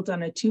was built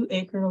on a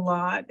 2-acre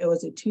lot. It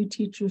was a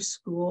 2-teacher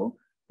school.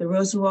 The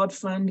Rosenwald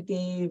Fund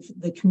gave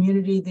the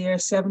community there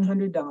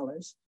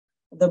 $700.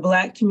 The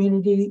Black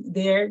community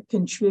there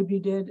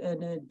contributed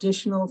an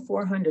additional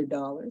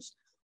 $400.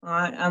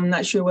 I'm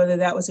not sure whether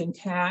that was in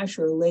cash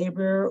or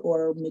labor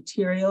or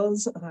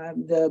materials.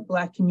 The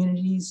Black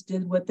communities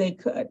did what they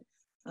could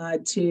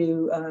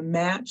to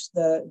match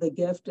the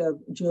gift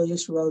of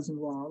Julius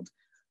Rosenwald.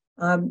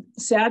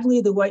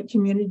 Sadly, the white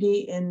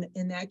community in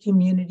that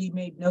community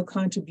made no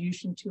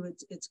contribution to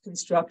its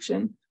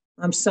construction.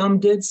 Some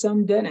did,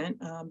 some didn't,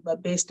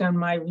 but based on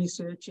my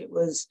research, it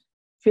was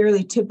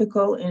fairly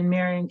typical in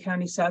Marion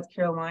County, South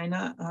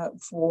Carolina,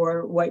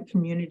 for white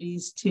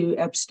communities to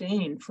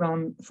abstain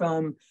from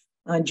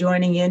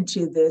joining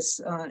into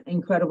this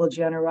incredible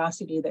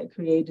generosity that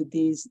created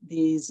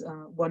these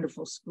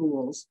wonderful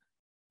schools.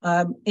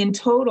 In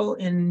total,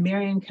 in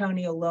Marion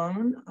County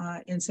alone,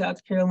 in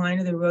South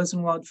Carolina, the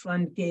Rosenwald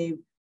Fund gave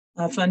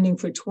funding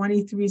for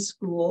 23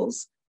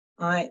 schools,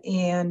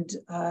 and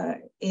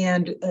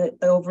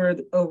over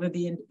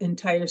the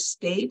entire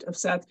state of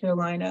South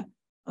Carolina,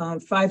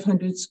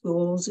 500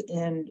 schools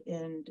and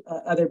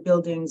other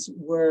buildings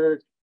were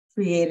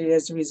created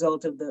as a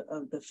result of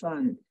the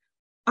fund.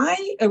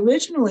 I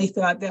originally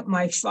thought that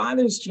my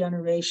father's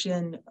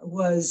generation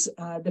was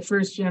the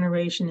first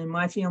generation in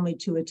my family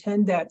to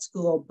attend that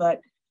school, but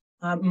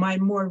my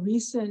more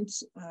recent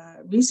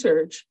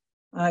research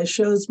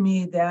shows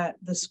me that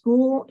the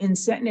school in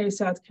Centenary,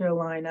 South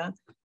Carolina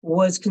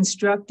was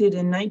constructed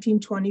in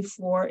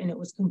 1924 and it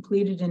was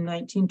completed in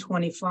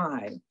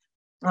 1925.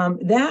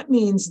 That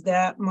means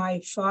that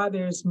my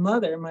father's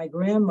mother, my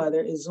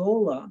grandmother,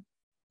 Isola,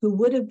 who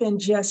would have been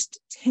just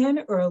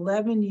 10 or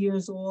 11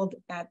 years old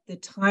at the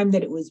time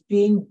that it was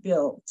being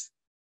built,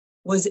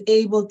 was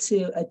able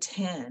to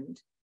attend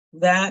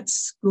that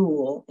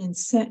school in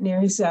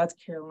Centenary, South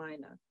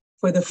Carolina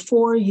for the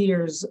 4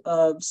 years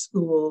of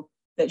school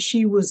that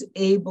she was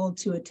able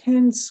to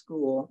attend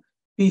school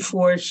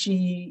before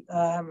she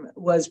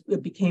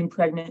became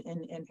pregnant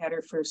and had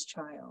her first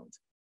child.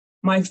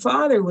 My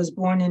father was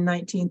born in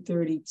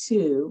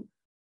 1932.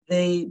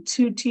 The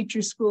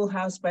 2-teacher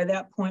schoolhouse by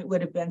that point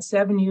would have been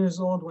 7 years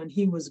old when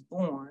he was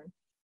born.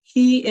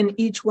 He and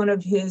each one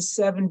of his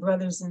 7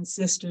 brothers and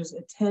sisters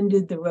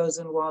attended the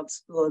Rosenwald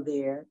School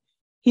there.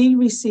 He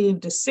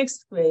received a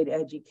 6th grade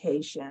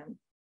education,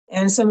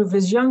 and some of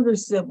his younger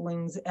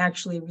siblings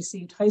actually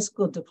received high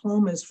school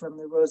diplomas from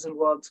the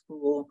Rosenwald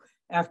School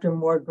after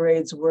more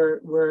grades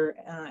were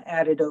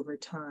added over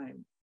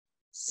time.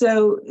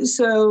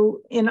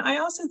 And I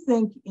also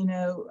think,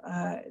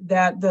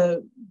 that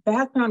the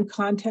background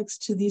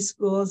context to these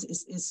schools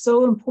is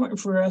so important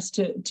for us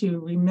to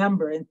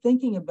remember, and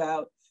thinking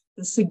about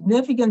the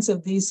significance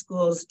of these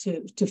schools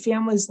to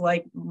families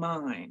like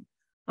mine.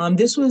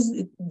 This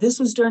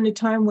was during a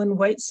time when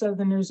white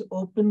Southerners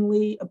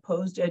openly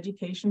opposed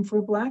education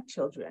for Black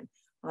children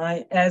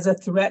as a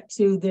threat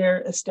to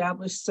their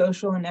established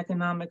social and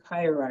economic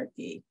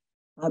hierarchy.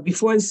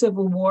 Before the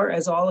Civil War,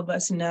 as all of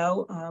us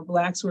know,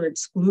 Blacks were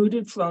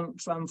excluded from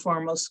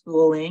formal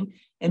schooling,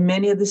 and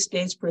many of the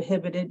states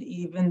prohibited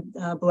even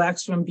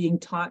Blacks from being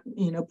taught,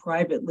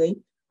 privately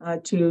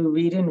to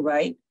read and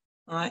write.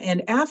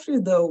 And after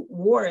the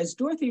war, as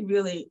Dorothy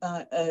really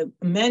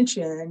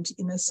mentioned,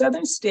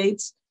 Southern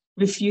states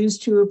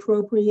refused to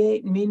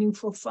appropriate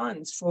meaningful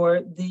funds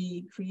for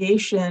the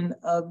creation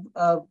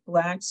of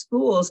Black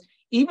schools,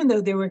 even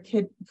though they were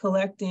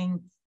collecting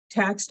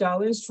tax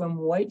dollars from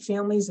white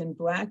families and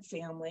Black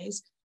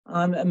families.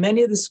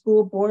 Many of the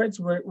school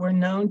boards were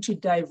known to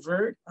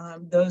divert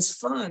those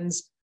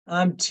funds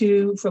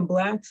from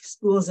Black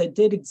schools that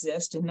did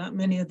exist, and not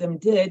many of them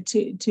did,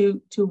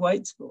 to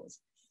white schools.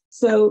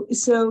 So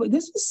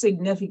this was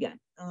significant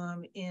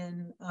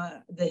in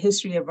the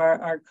history of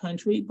our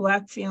country.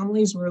 Black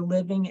families were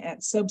living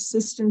at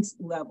subsistence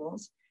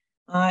levels,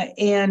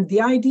 and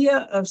the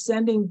idea of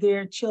sending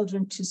their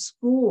children to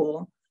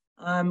school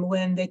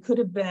when they could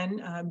have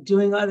been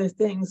doing other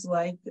things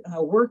like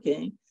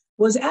working,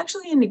 was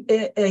actually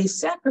a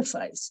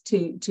sacrifice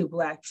to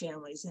Black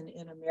families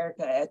in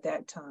America at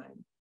that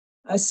time.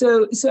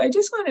 So I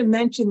just want to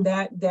mention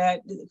that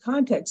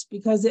context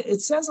because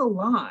it says a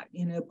lot,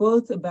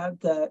 both about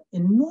the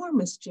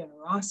enormous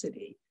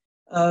generosity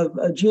of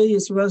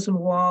Julius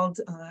Rosenwald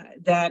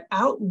that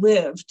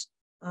outlived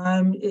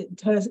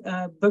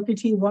Booker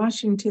T.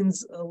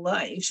 Washington's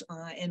life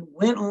and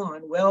went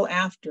on well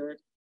after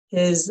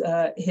his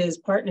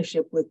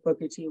partnership with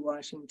Booker T.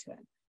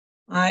 Washington.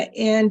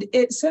 And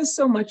it says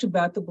so much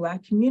about the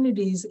Black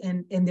communities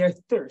and their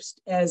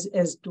thirst,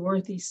 as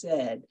Dorothy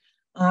said,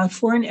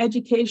 for an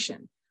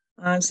education.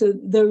 So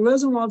the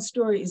Rosenwald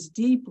story is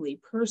deeply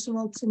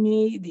personal to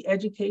me. The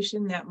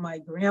education that my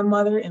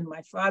grandmother and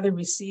my father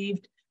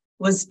received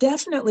was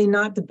definitely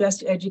not the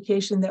best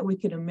education that we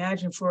could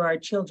imagine for our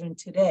children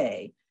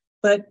today,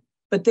 but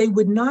they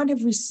would not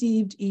have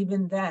received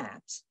even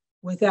that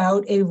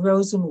without a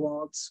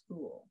Rosenwald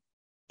school.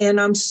 And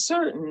I'm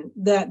certain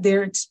that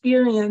their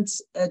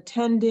experience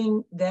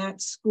attending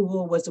that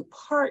school was a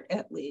part,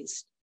 at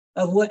least,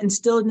 of what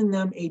instilled in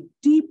them a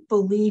deep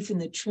belief in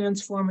the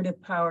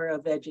transformative power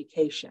of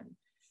education.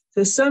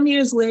 So some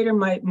years later,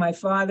 my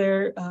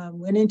father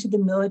went into the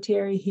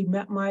military. He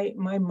met my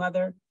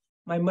mother.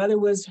 My mother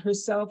was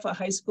herself a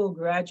high school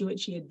graduate.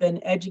 She had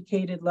been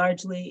educated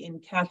largely in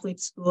Catholic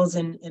schools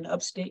in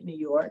upstate New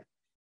York.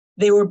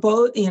 They were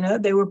both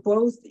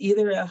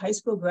either a high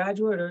school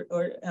graduate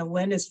or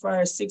went as far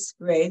as 6th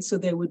grade. So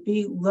they would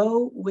be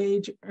low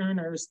wage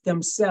earners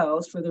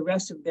themselves for the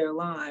rest of their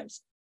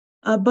lives.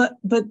 But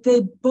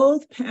they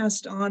both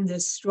passed on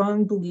this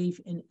strong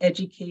belief in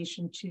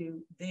education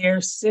to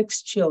their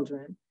 6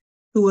 children,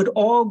 who would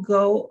all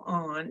go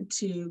on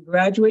to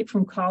graduate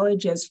from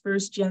college as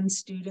first-gen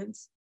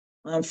students.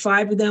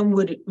 5 of them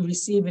would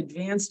receive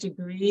advanced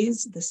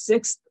degrees. The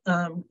 6th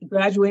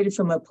graduated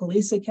from a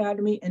police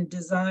academy and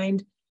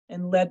designed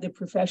and led the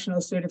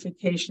professional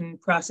certification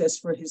process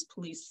for his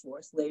police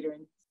force later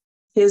in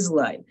his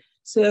life.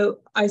 So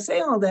I say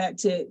all that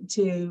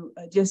to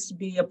just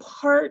be a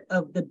part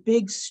of the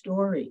big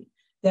story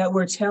that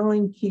we're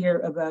telling here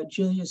about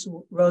Julius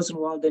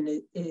Rosenwald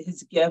and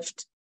his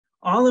gift.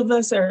 All of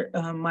us are,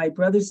 my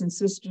brothers and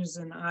sisters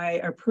and I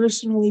are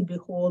personally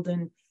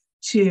beholden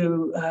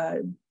to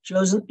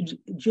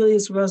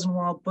Julius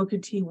Rosenwald, Booker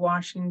T.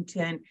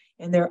 Washington,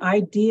 and their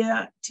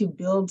idea to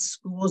build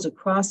schools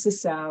across the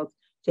South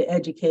to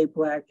educate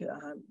Black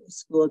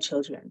school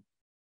children.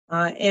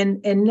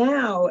 And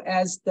now,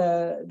 as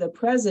the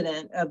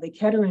president of the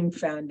Kettering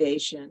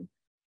Foundation,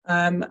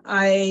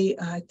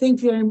 I think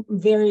very,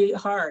 very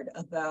hard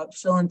about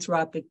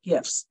philanthropic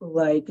gifts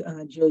like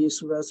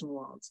Julius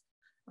Rosenwald's.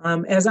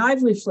 As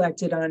I've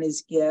reflected on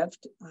his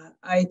gift,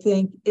 I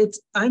think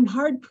I'm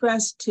hard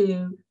pressed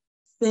to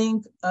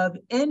think of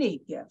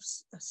any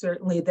gifts,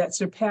 certainly, that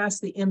surpass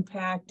the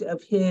impact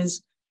of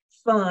his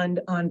fund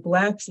on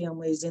Black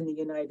families in the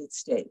United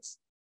States.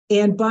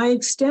 And by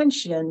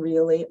extension,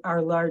 really,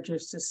 our larger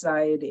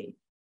society.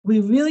 We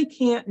really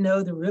can't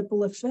know the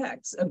ripple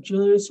effects of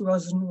Julius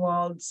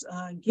Rosenwald's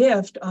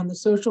gift on the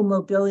social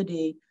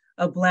mobility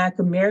of Black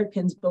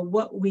Americans, but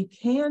what we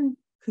can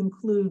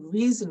conclude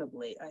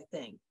reasonably, I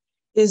think,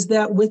 is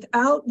that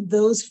without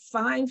those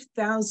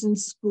 5,000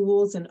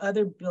 schools and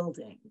other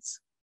buildings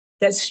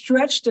that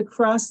stretched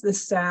across the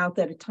South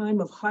at a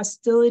time of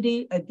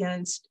hostility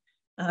against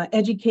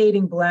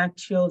educating Black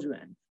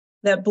children,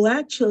 that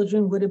Black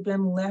children would have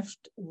been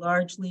left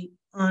largely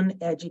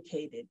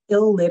uneducated,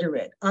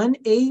 illiterate,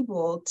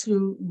 unable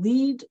to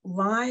lead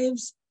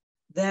lives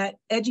that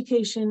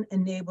education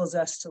enables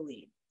us to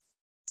lead.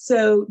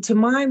 So to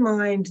my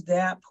mind,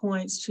 that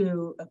points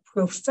to a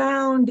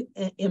profound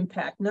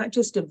impact, not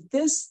just of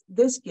this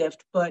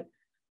gift, but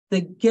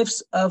the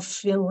gifts of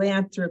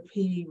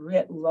philanthropy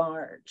writ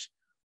large.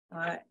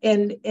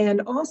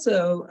 And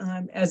also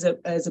as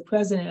a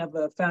president of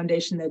a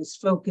foundation that is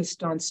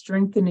focused on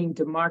strengthening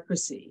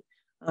democracy,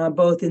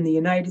 both in the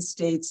United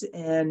States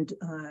and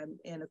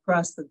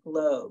across the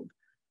globe,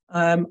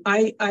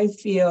 I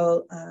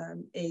feel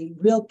a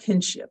real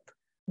kinship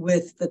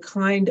with the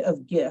kind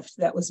of gift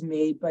that was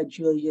made by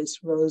Julius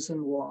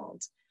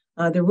Rosenwald.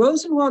 The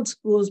Rosenwald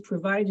schools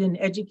provided an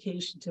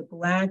education to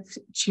Black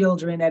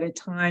children at a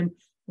time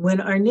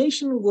when our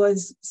nation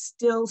was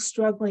still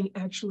struggling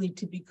actually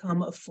to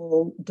become a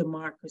full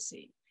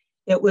democracy.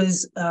 It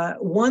was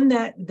one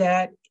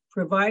that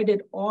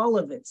provided all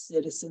of its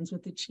citizens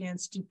with the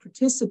chance to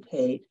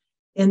participate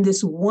in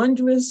this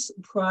wondrous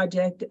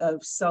project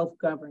of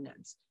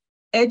self-governance.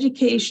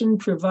 Education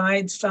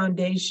provides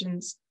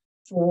foundations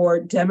for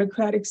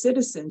democratic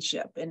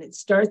citizenship, and it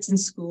starts in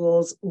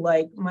schools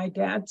like my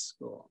dad's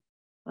school.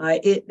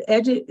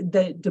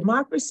 The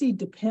democracy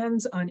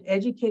depends on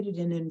educated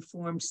and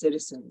informed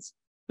citizens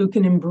who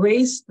can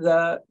embrace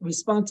the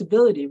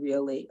responsibility,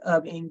 really,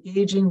 of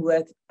engaging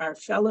with our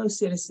fellow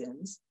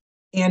citizens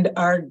and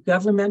our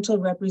governmental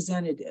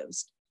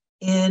representatives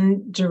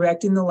in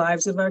directing the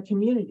lives of our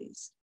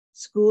communities.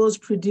 Schools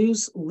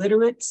produce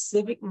literate,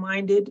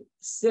 civic-minded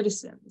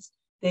citizens.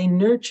 They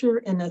nurture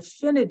an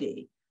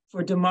affinity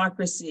for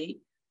democracy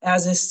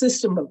as a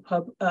system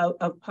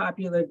of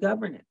popular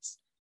governance.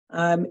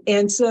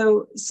 And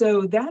so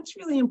that's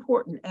really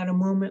important at a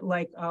moment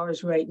like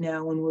ours right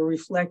now, when we're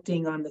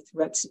reflecting on the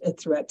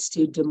threats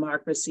to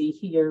democracy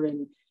here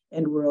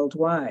and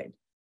worldwide.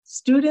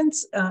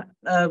 Students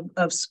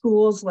of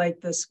schools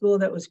like the school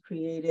that was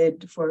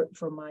created for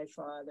my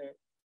father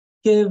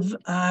give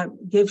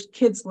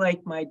kids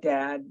like my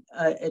dad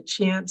a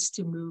chance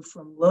to move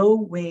from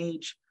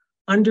low-wage,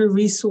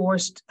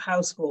 under-resourced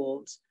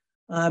households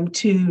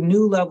to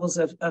new levels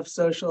of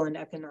social and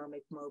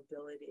economic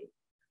mobility.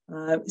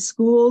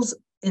 Schools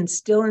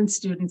instill in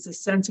students a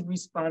sense of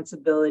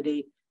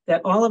responsibility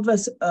that all of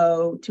us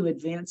owe to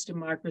advance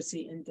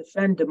democracy and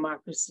defend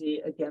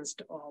democracy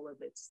against all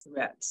of its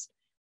threats.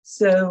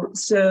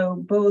 So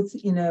both,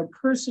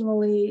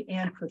 personally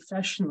and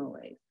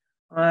professionally,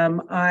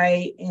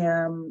 I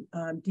am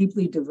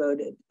deeply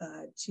devoted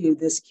to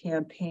this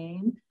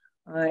campaign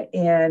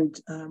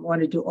and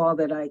want to do all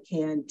that I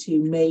can to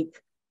make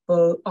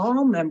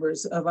all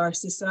members of our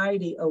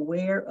society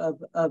aware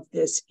of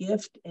this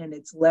gift and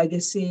its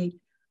legacy.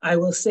 I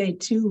will say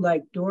too,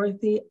 like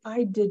Dorothy,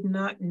 I did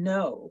not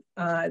know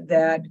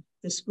that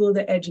the school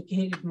that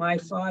educated my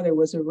father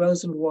was a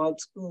Rosenwald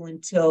school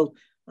until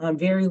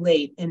very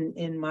late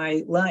in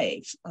my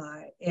life.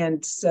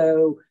 And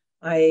so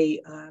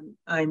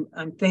I'm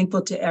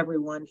thankful to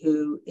everyone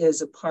who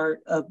is a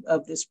part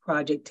of this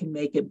project to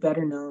make it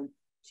better known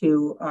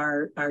to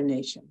our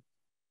nation.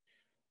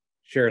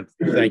 Sharon,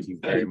 thank you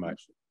very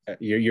much.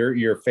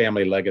 Your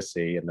family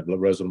legacy and the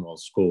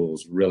Rosenwald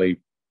schools really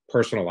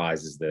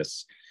personalizes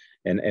this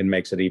and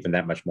makes it even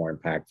that much more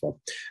impactful.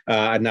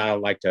 And now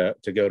I'd like to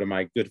go to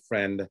my good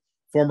friend,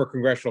 former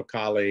congressional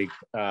colleague,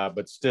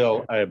 but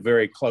still a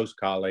very close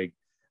colleague,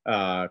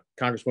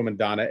 Congresswoman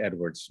Donna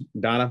Edwards.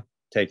 Donna,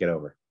 take it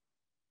over.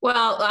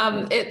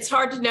 Well, it's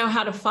hard to know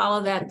how to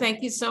follow that.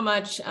 Thank you so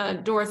much,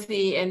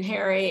 Dorothy and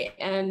Harry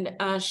and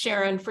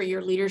Sharon, for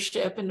your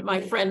leadership, and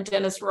my friend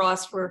Dennis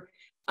Ross for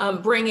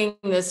bringing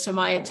this to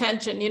my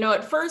attention.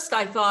 At first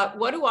I thought,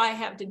 what do I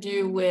have to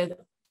do with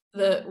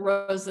the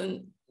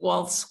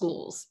Rosenwald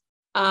schools?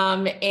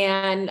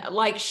 And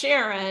like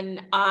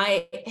Sharon,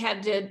 I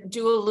had to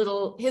do a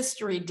little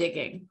history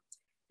digging.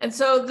 And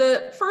so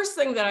the first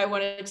thing that I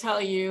want to tell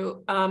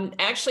you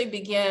actually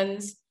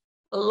begins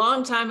a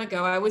long time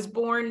ago. I was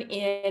born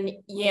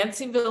in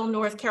Yanceyville,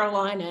 North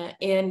Carolina,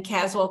 in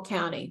Caswell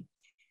County.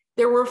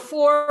 There were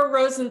 4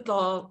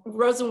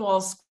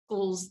 Rosenwald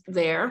schools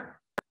there,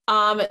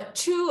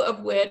 2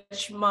 of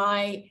which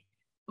my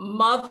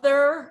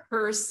mother,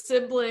 her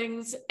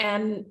siblings,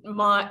 and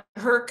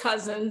her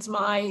cousins,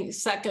 my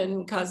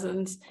second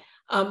cousins,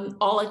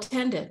 all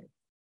attended.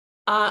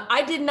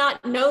 I did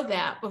not know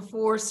that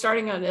before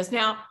starting on this.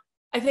 Now,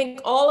 I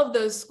think all of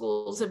those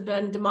schools have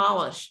been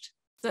demolished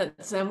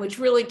since then, which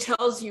really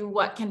tells you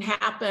what can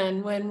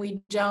happen when we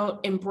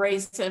don't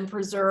embrace and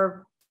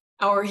preserve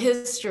our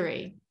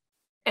history.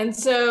 And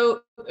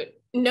so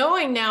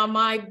knowing now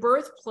my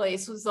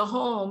birthplace was the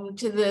home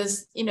to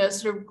this,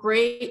 sort of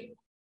great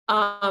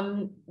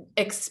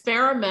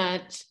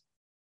experiment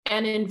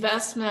and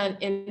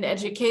investment in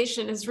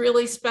education is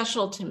really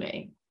special to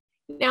me.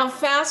 Now,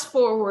 fast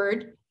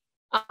forward,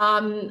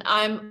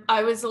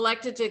 I was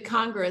elected to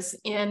Congress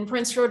in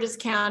Prince George's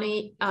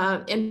County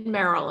in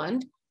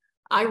Maryland.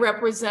 I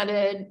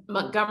represented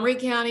Montgomery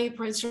County,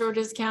 Prince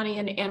George's County,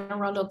 and Anne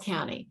Arundel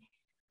County.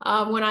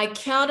 When I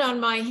count on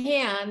my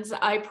hands,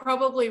 I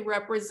probably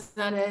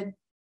represented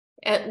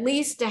at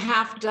least a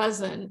half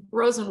dozen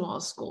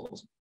Rosenwald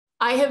schools.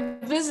 I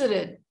have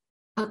visited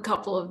a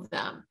couple of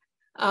them.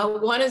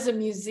 One is a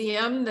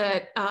museum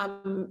that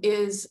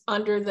is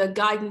under the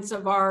guidance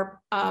of our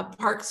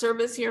Park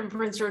Service here in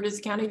Prince George's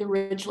County, the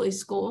Ridgely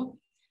School.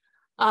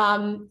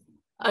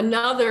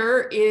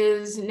 Another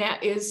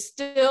is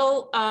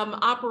still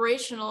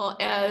operational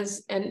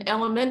as an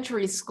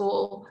elementary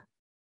school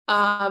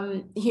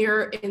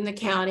here in the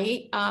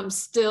county,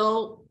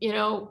 still,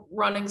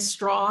 running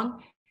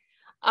strong.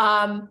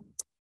 And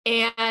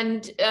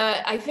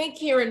I think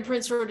here in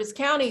Prince George's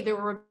County, there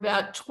were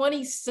about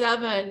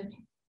 27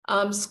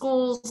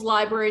 schools,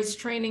 libraries,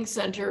 training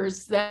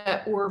centers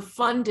that were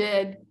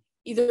funded,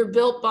 either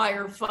built by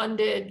or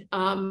funded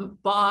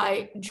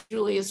by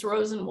Julius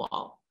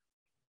Rosenwald.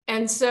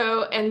 And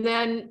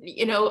then,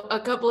 a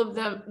couple of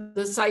them,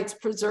 the sites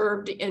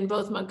preserved in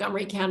both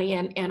Montgomery County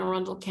and Anne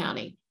Arundel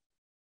County.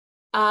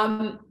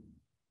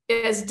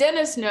 As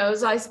Dennis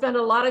knows, I spent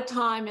a lot of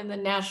time in the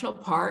national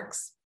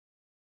parks,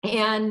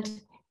 and,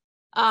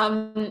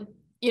 I've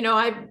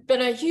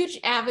been a huge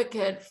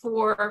advocate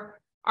for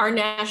our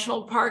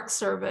National Park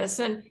Service.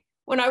 And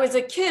when I was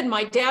a kid,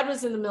 my dad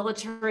was in the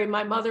military.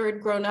 My mother had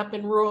grown up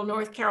in rural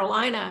North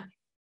Carolina.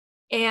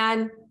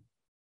 And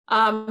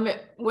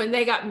when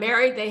they got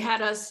married, they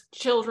had us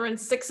children,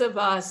 6 of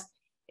us.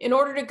 In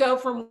order to go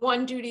from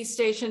one duty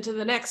station to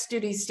the next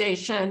duty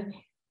station,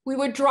 we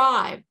would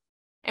drive,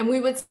 and we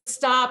would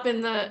stop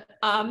in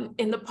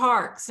the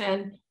parks.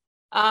 And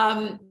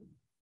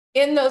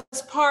in those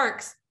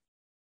parks,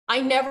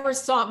 I never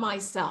saw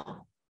myself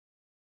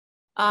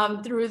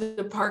through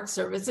the Park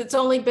Service. It's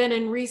only been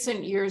in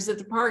recent years that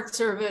the Park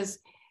Service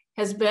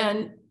has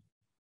been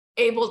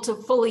able to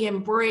fully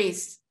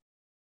embrace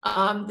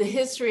the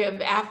history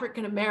of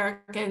African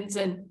Americans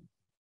and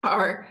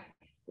our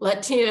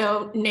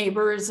Latino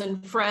neighbors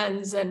and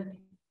friends and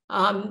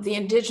the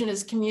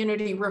indigenous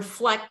community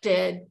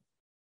reflected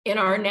in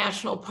our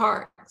national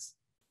parks.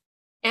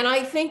 And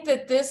I think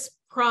that this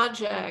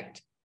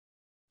project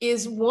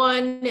is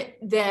one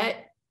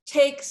that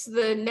takes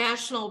the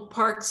National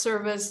Park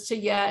Service to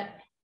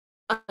yet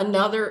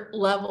another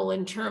level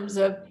in terms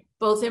of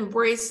both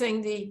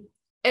embracing the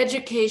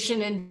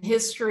education and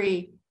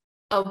history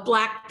of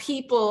Black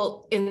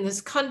people in this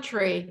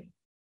country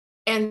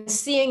and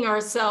seeing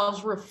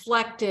ourselves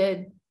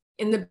reflected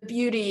in the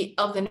beauty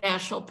of the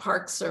National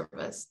Park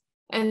Service.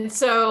 And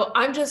so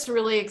I'm just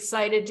really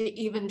excited to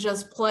even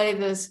just play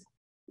this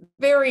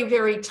very,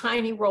 very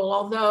tiny role,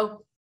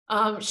 although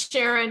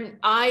Sharon,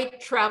 I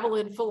travel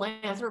in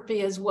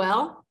philanthropy as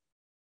well.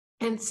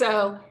 And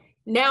so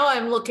now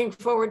I'm looking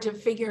forward to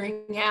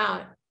figuring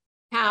out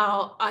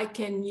how I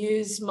can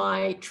use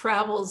my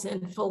travels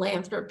in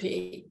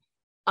philanthropy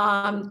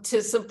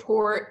to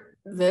support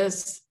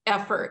this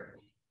effort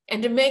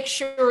and to make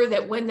sure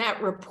that when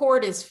that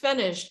report is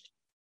finished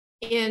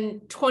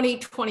in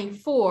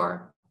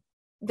 2024,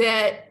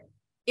 that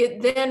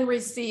it then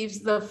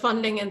receives the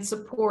funding and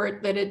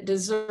support that it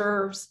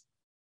deserves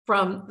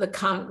from the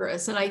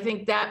Congress. And I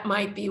think that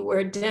might be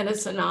where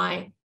Dennis and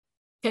I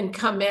can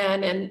come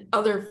in, and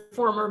other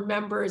former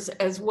members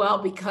as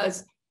well,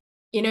 because,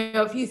 you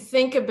know, if you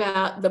think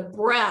about the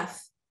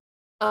breadth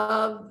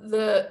of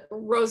the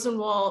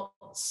Rosenwald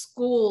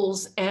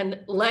schools and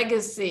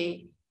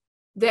legacy,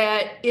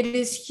 that it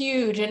is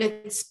huge and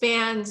it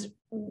spans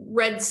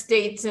red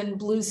states and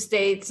blue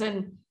states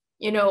and,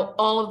 you know,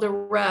 all of the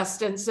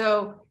rest. And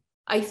so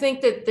I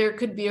think that there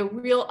could be a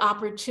real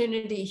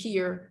opportunity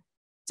here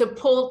to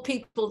pull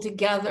people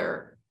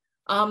together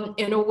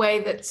in a way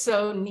that's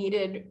so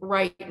needed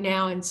right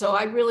now. And so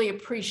I really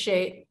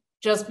appreciate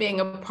just being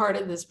a part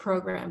of this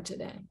program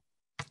today.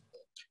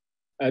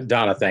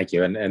 Donna, thank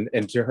you.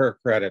 And to her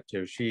credit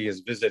too, she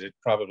has visited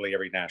probably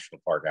every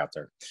national park out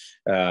there.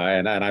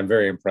 And I'm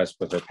very impressed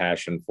with her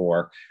passion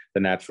for the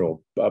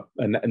natural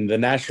and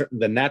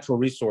the natural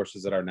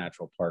resources that our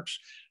natural parks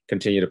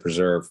continue to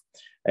preserve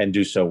and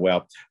do so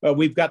well.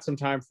 We've got some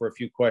time for a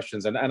few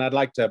questions, and I'd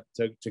like to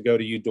go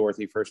to you,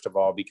 Dorothy, first of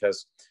all,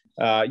 because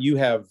you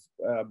have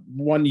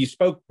you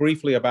spoke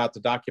briefly about the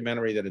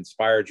documentary that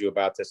inspired you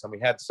about this, and we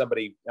had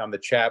somebody on the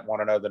chat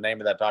want to know the name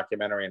of that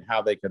documentary and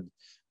how they could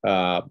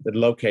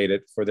locate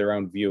it for their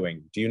own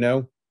viewing. Do you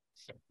know?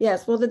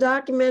 Yes, well, the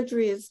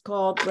documentary is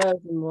called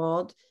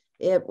Rosenwald.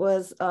 It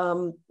was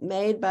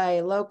made by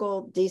a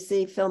local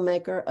DC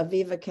filmmaker,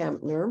 Aviva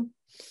Kempner.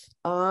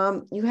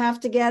 You have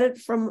to get it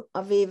from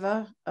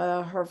Aviva.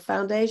 Her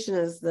foundation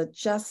is the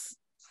Just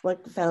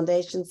Slick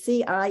Foundation,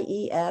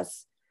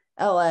 CIESLA.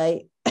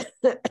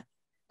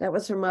 That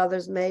was her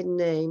mother's maiden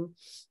name.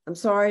 I'm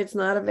sorry it's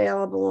not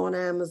available on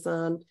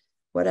Amazon,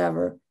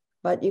 whatever,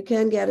 but you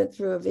can get it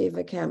through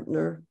Aviva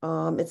Kempner.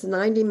 It's a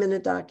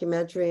 90-minute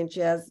documentary, and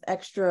she has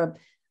extra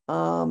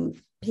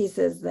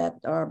pieces that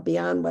are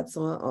beyond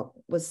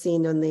was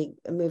seen in the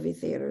movie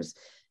theaters.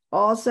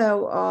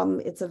 Also,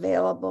 it's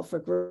available for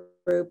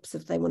groups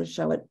if they want to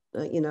show it,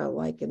 you know,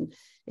 like in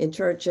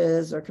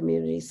churches or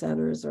community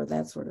centers or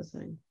that sort of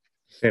thing.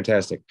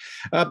 Fantastic.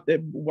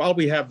 While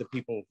we have the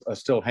people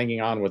still hanging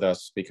on with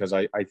us, because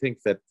I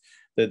think that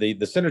the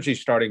synergy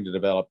is starting to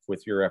develop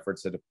with your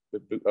efforts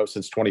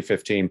since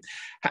 2015.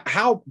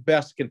 How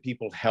best can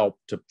people help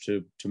to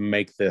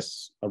make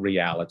this a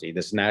reality,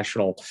 this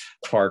national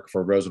park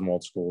for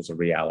Rosenwald schools a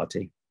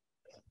reality?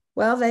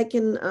 Well, they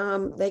can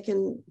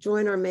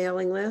join our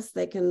mailing list.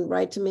 They can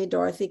write to me,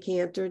 Dorothy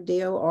Cantor,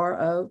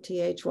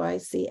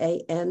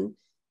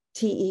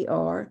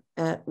 DOROTHYCANTER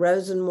at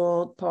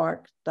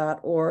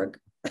rosenwaldpark.org.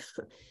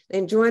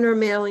 And join our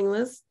mailing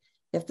list.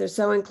 If they're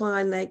so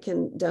inclined, they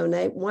can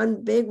donate.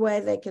 One big way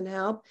they can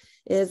help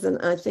is,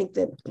 and I think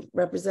that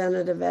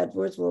Representative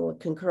Edwards will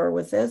concur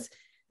with this,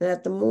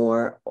 that the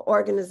more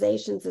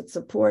organizations that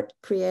support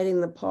creating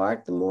the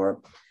park, the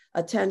more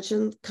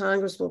attention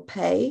Congress will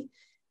pay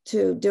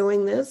to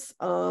doing this.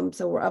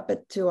 So we're up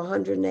to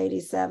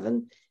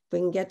 187. If we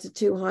can get to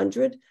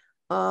 200,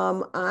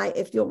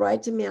 if you'll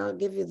write to me, I'll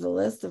give you the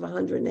list of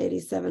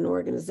 187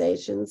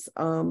 organizations.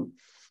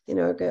 You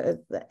know,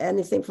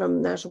 anything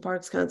from National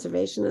Parks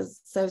Conservation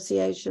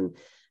Association,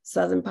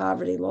 Southern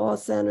Poverty Law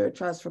Center,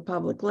 Trust for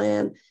Public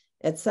Land,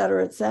 et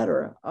cetera, et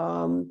cetera.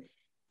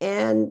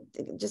 And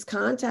just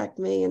contact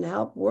me and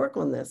help work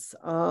on this.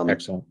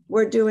 Excellent.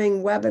 We're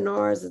doing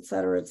webinars, et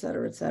cetera, et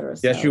cetera, et cetera.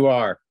 Yes, so. you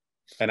are.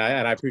 And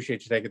I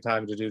appreciate you taking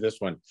time to do this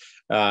one.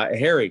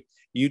 Harry,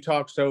 you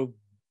talk so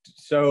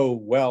so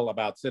well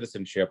about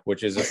citizenship,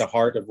 which is at the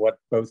heart of what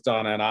both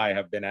Donna and I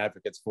have been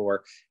advocates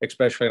for,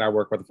 especially in our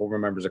work with the former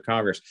members of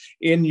Congress.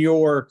 In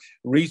your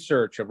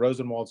research of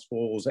Rosenwald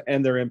schools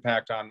and their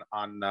impact on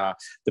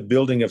the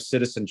building of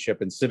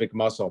citizenship and civic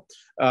muscle,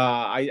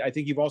 I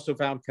think you've also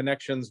found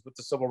connections with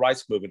the civil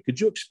rights movement. Could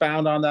you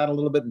expound on that a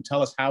little bit and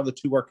tell us how the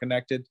two are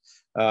connected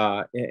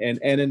and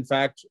in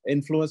fact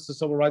influence the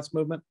civil rights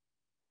movement?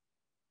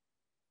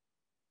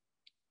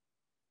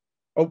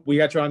 Oh, we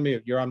got you on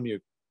mute. You're on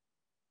mute.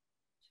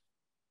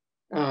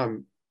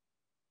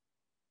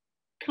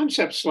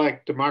 Concepts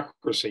like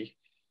democracy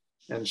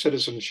and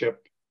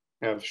citizenship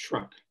have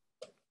shrunk.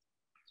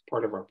 It's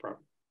part of our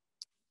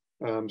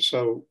problem.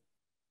 So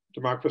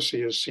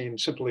democracy is seen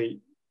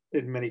simply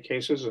in many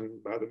cases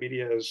and by the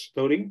media as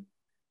voting.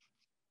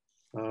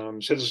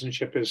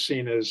 Citizenship is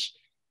seen as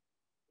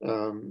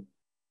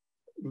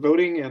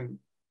voting and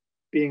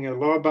being a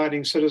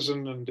law-abiding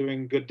citizen and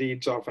doing good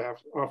deeds off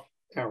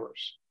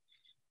hours.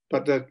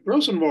 But the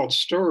Rosenwald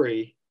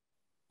story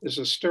is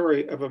a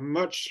story of a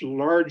much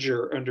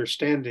larger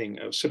understanding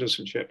of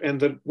citizenship and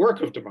the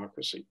work of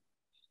democracy.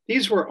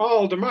 These were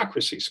all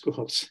democracy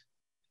schools.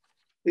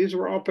 These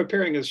were all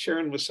preparing, as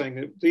Sharon was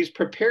saying, these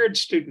prepared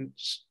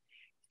students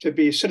to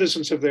be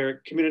citizens of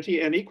their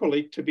community and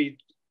equally to be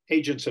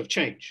agents of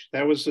change.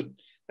 That was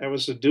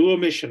the dual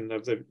mission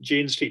of the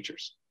Jeans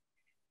teachers.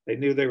 They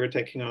knew they were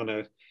taking on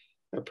a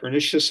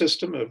pernicious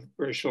system of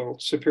racial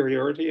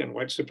superiority and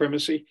white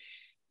supremacy.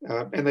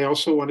 And they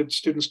also wanted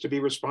students to be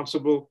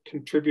responsible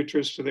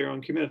contributors to their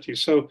own community.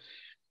 So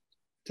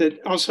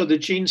also the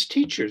Jeans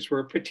teachers were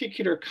a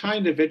particular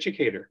kind of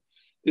educator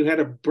who had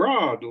a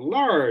broad,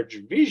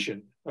 large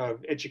vision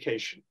of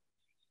education.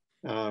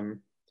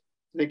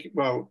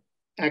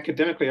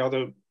 Academically,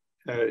 although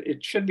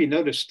it should be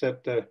noticed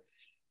that the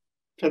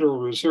Federal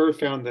Reserve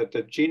found that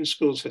the Jeans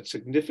schools had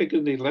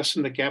significantly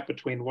lessened the gap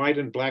between white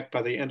and black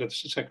by the end of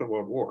the Second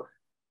World War.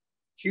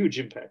 Huge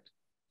impact.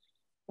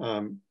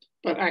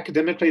 But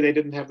academically, they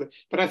didn't have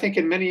but I think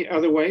in many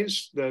other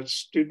ways, the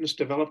students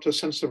developed a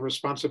sense of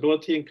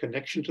responsibility and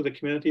connection to the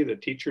community. The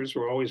teachers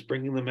were always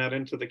bringing them out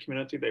into the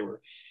community. They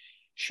were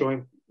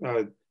showing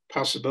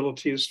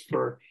possibilities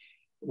for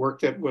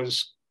work that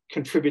was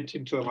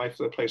contributing to the life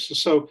of the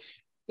places. So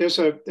there's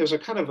a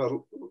kind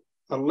of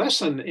a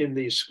lesson in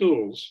these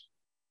schools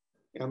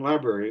and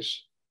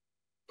libraries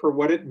for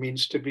what it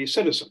means to be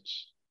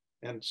citizens.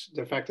 And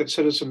the fact that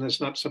citizen is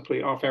not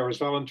simply off-hours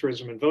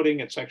volunteerism and voting,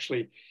 it's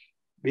actually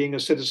being a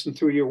citizen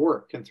through your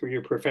work and through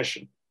your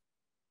profession.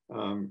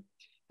 And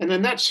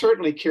then that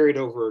certainly carried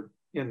over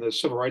in the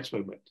civil rights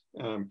movement.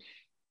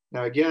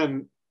 Now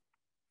again,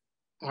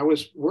 I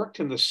worked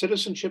in the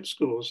citizenship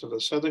schools of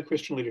the Southern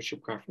Christian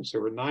Leadership Conference.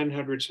 There were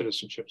 900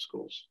 citizenship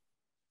schools.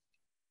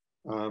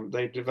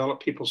 They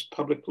developed people's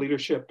public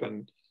leadership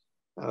and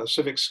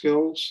civic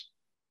skills.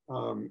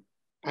 I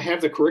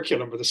have the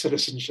curriculum of the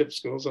citizenship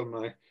schools on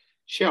my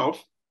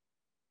shelf.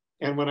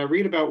 And when I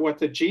read about what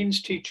the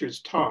Jeans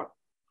teachers taught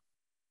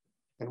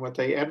and what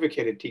they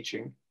advocated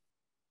teaching,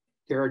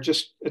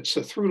 it's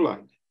a through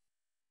line.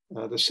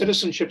 The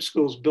citizenship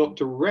schools built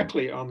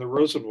directly on the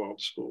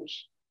Rosenwald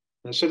schools.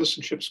 And the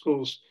citizenship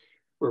schools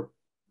were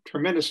a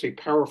tremendously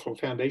powerful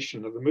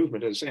foundation of the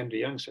movement, as Andy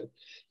Young said.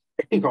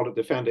 He called it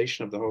the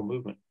foundation of the whole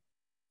movement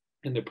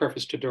in the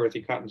preface to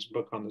Dorothy Cotton's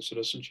book on the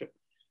citizenship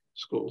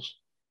schools.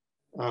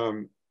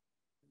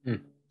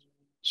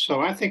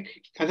 So I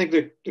think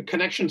the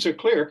connections are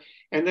clear.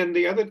 And then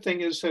the other thing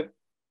is that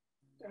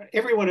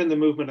everyone in the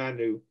movement I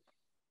knew,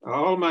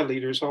 all my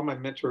leaders, all my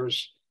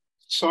mentors,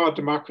 saw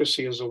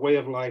democracy as a way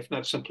of life,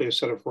 not simply a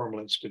set of formal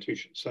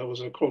institutions. So it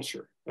was a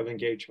culture of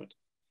engagement.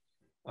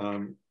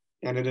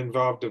 And it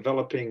involved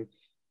developing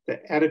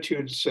the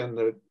attitudes and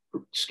the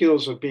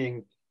skills of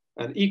being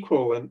an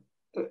equal and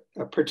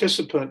a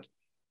participant,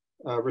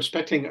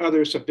 respecting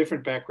others of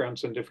different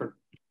backgrounds and different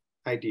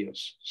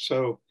ideas.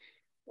 So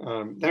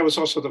that was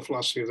also the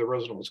philosophy of the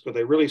Rosenwald School.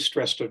 They really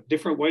stressed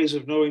different ways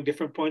of knowing,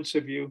 different points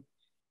of view.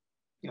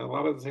 You know, a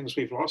lot of the things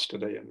we've lost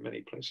today in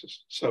many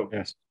places. So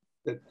yes,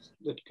 the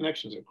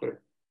connections are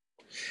clear.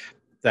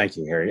 Thank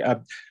you, Harry.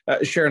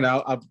 Sharon,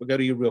 I'll go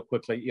to you real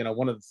quickly. You know,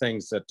 one of the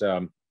things that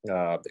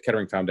the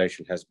Kettering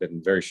Foundation has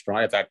been very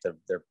strong. In fact,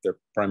 their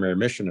primary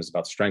mission is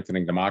about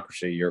strengthening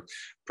democracy. Your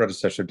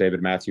predecessor,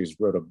 David Matthews,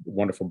 wrote a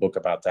wonderful book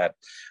about that.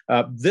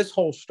 This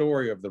whole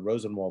story of the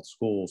Rosenwald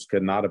schools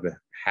could not have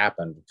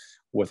happened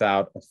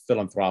without a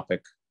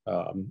philanthropic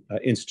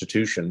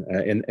institution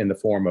in the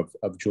form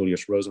of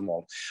Julius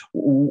Rosenwald.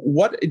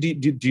 What do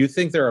you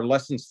think there are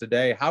lessons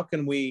today? How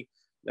can we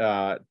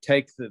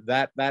take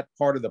that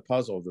part of the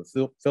puzzle,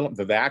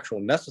 the actual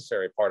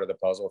necessary part of the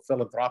puzzle,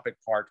 philanthropic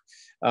part,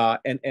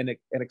 and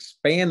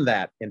expand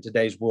that in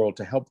today's world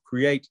to help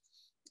create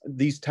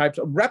these types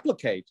of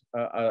replicate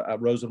a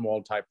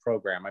Rosenwald type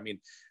program? I mean,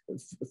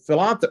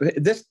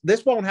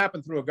 this won't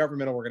happen through a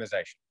government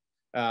organization.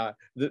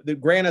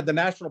 Granted, the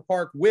national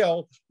park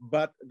will,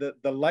 but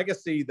the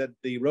legacy that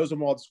the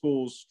Rosenwald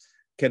schools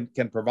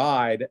can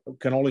provide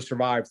can only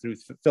survive through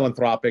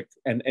philanthropic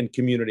and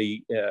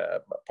community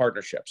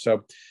partnerships.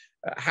 So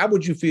how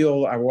would you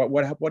feel,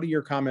 what are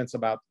your comments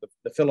about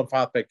the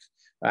philanthropic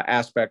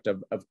aspect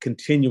of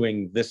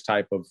continuing this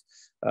type of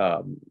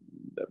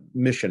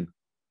mission?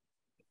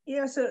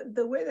 Yeah, so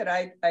the way that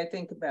I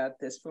think about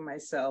this for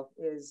myself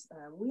is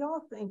we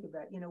all think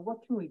about,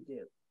 what can we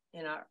do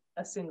in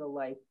a single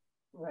life,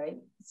 right?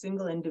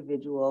 Single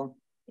individual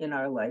in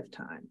our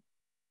lifetime.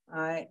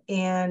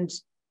 And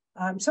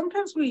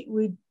sometimes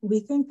we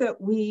think that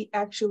we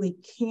actually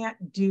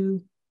can't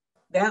do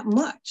that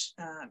much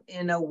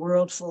in a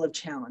world full of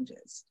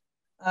challenges.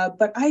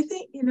 But I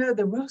think,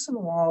 the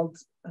Rosenwald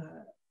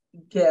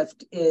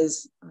gift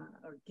is,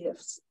 or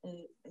gifts,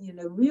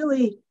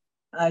 really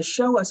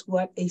show us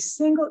what a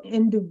single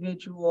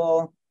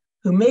individual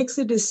who makes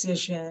a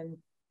decision,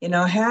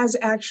 has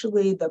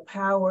actually the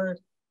power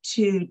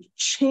to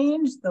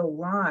change the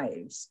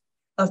lives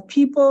of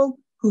people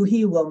who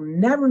he will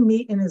never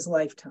meet in his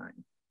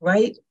lifetime,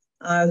 right?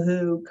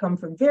 Who come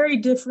from very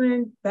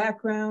different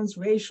backgrounds,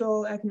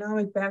 racial,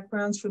 economic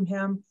backgrounds from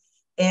him.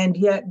 And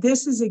yet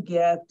this is a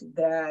gift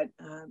that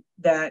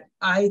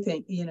I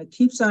think,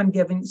 keeps on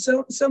giving,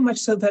 so much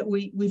so that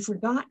we've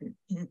forgotten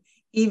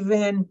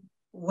even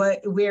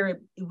where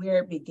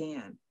it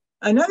began.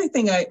 Another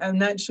thing I'm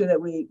not sure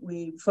that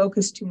we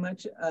focus too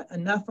much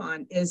enough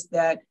on is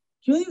that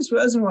Julius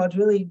Rosenwald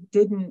really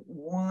didn't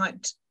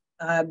want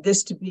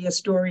this to be a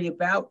story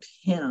about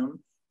him.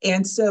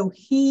 And so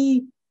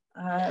he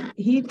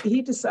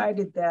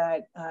decided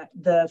that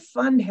the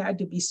fund had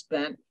to be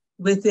spent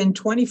within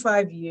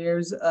 25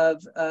 years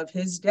of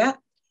his death.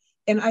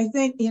 And I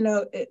think,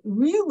 it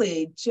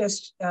really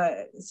just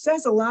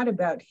says a lot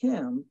about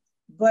him,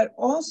 but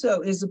also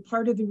is a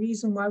part of the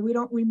reason why we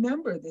don't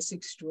remember this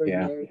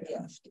extraordinary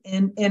gift.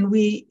 And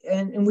we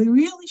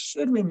really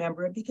should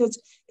remember it because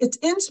it's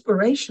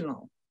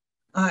inspirational.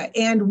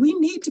 And we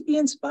need to be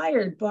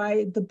inspired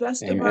by the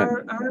best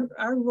Amen. Of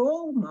our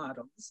role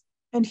models.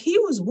 And he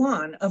was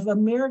one of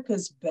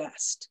America's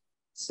best.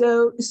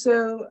 So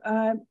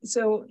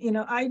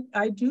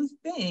I do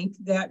think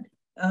that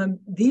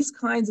these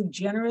kinds of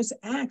generous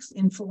acts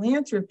in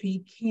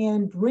philanthropy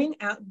can bring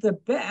out the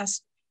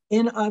best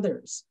in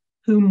others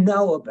who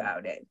know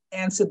about it.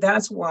 And so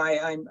that's why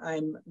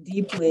I'm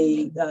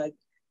deeply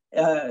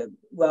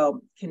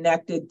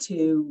connected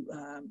to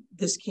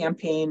this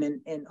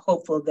campaign and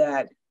hopeful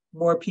that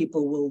more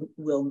people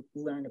will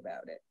learn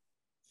about it.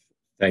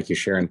 Thank you,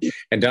 Sharon.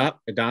 And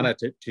Donna,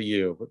 to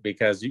you,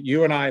 because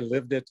you and I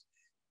lived it,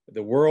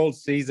 the world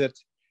sees it,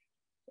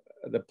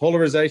 the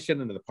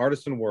polarization and the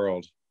partisan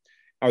world.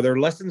 Are there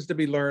lessons to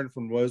be learned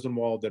from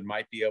Rosenwald that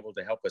might be able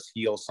to help us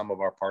heal some of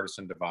our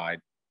partisan divide?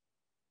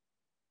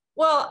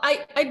 Well,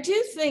 I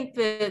do think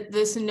that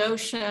this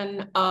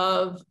notion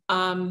of,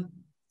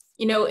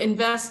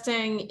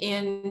 investing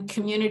in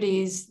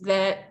communities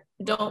that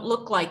don't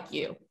look like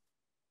you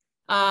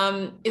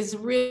is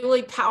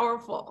really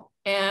powerful.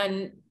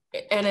 And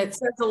it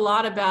says a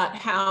lot about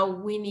how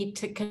we need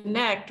to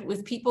connect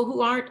with people who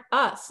aren't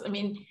us. I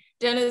mean,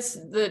 Dennis,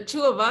 the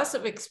two of us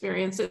have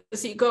experienced it.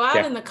 So you go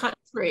out in the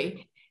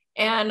country,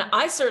 and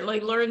I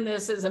certainly learned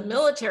this as a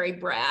military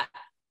brat,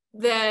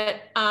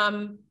 that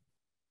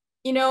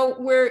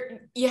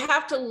where you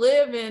have to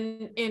live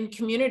in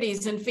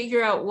communities and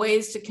figure out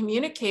ways to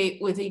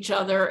communicate with each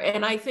other.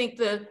 And I think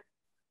the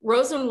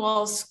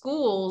Rosenwald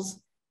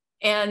schools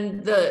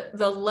and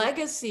the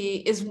legacy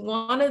is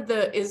one of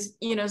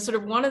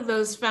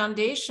those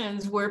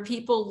foundations where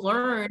people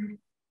learn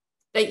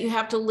that you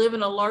have to live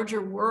in a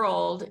larger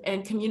world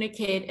and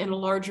communicate in a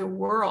larger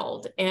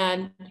world.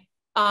 And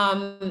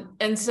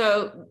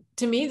so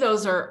to me,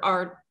 those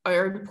are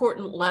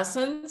important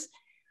lessons.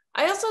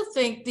 I also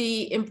think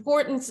the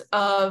importance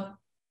of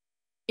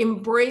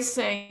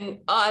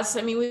embracing us.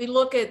 I mean, we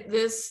look at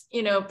this,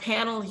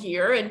 panel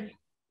here and,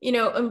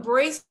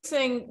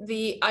 embracing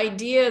the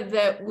idea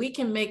that we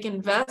can make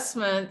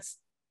investments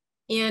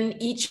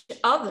in each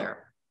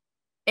other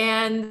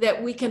and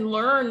that we can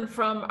learn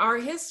from our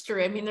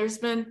history. I mean, there's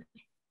been,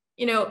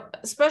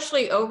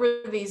 especially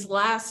over these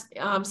last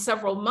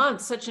several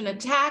months, such an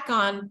attack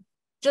on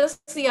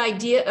just the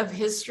idea of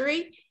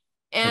history.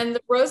 And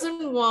the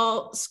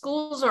Rosenwald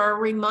schools are a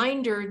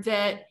reminder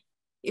that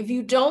if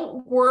you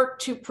don't work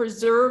to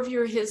preserve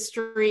your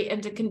history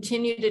and to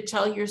continue to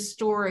tell your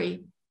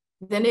story,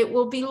 then it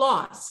will be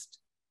lost.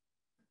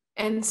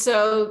 And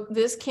so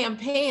this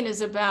campaign is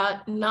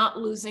about not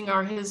losing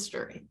our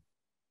history.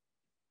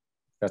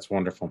 That's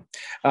wonderful.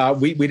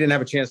 We didn't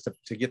have a chance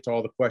to get to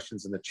all the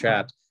questions in the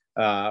chat,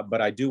 but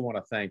I do want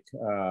to thank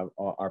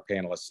our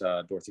panelists,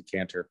 Dorothy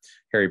Cantor,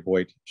 Harry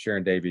Boyd,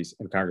 Sharon Davies,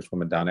 and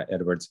Congresswoman Donna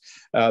Edwards,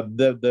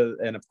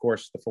 and of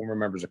course, the former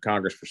members of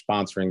Congress for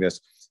sponsoring this.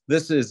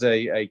 This is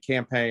a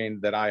campaign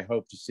that I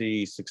hope to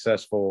see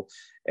successful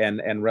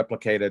and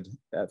replicated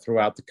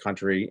throughout the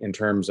country in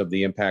terms of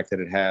the impact that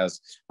it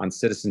has on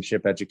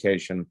citizenship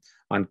education,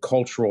 on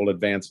cultural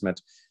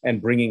advancement,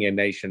 and bringing a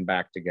nation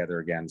back together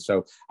again.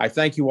 So I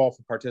thank you all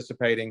for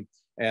participating,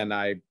 and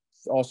I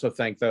also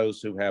thank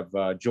those who have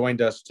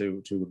joined us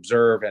to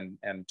observe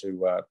and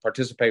to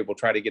participate. We'll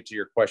try to get to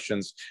your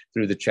questions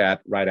through the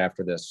chat right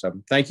after this. So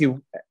thank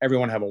you,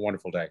 everyone. Have a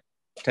wonderful day.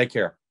 Take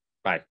care.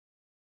 Bye.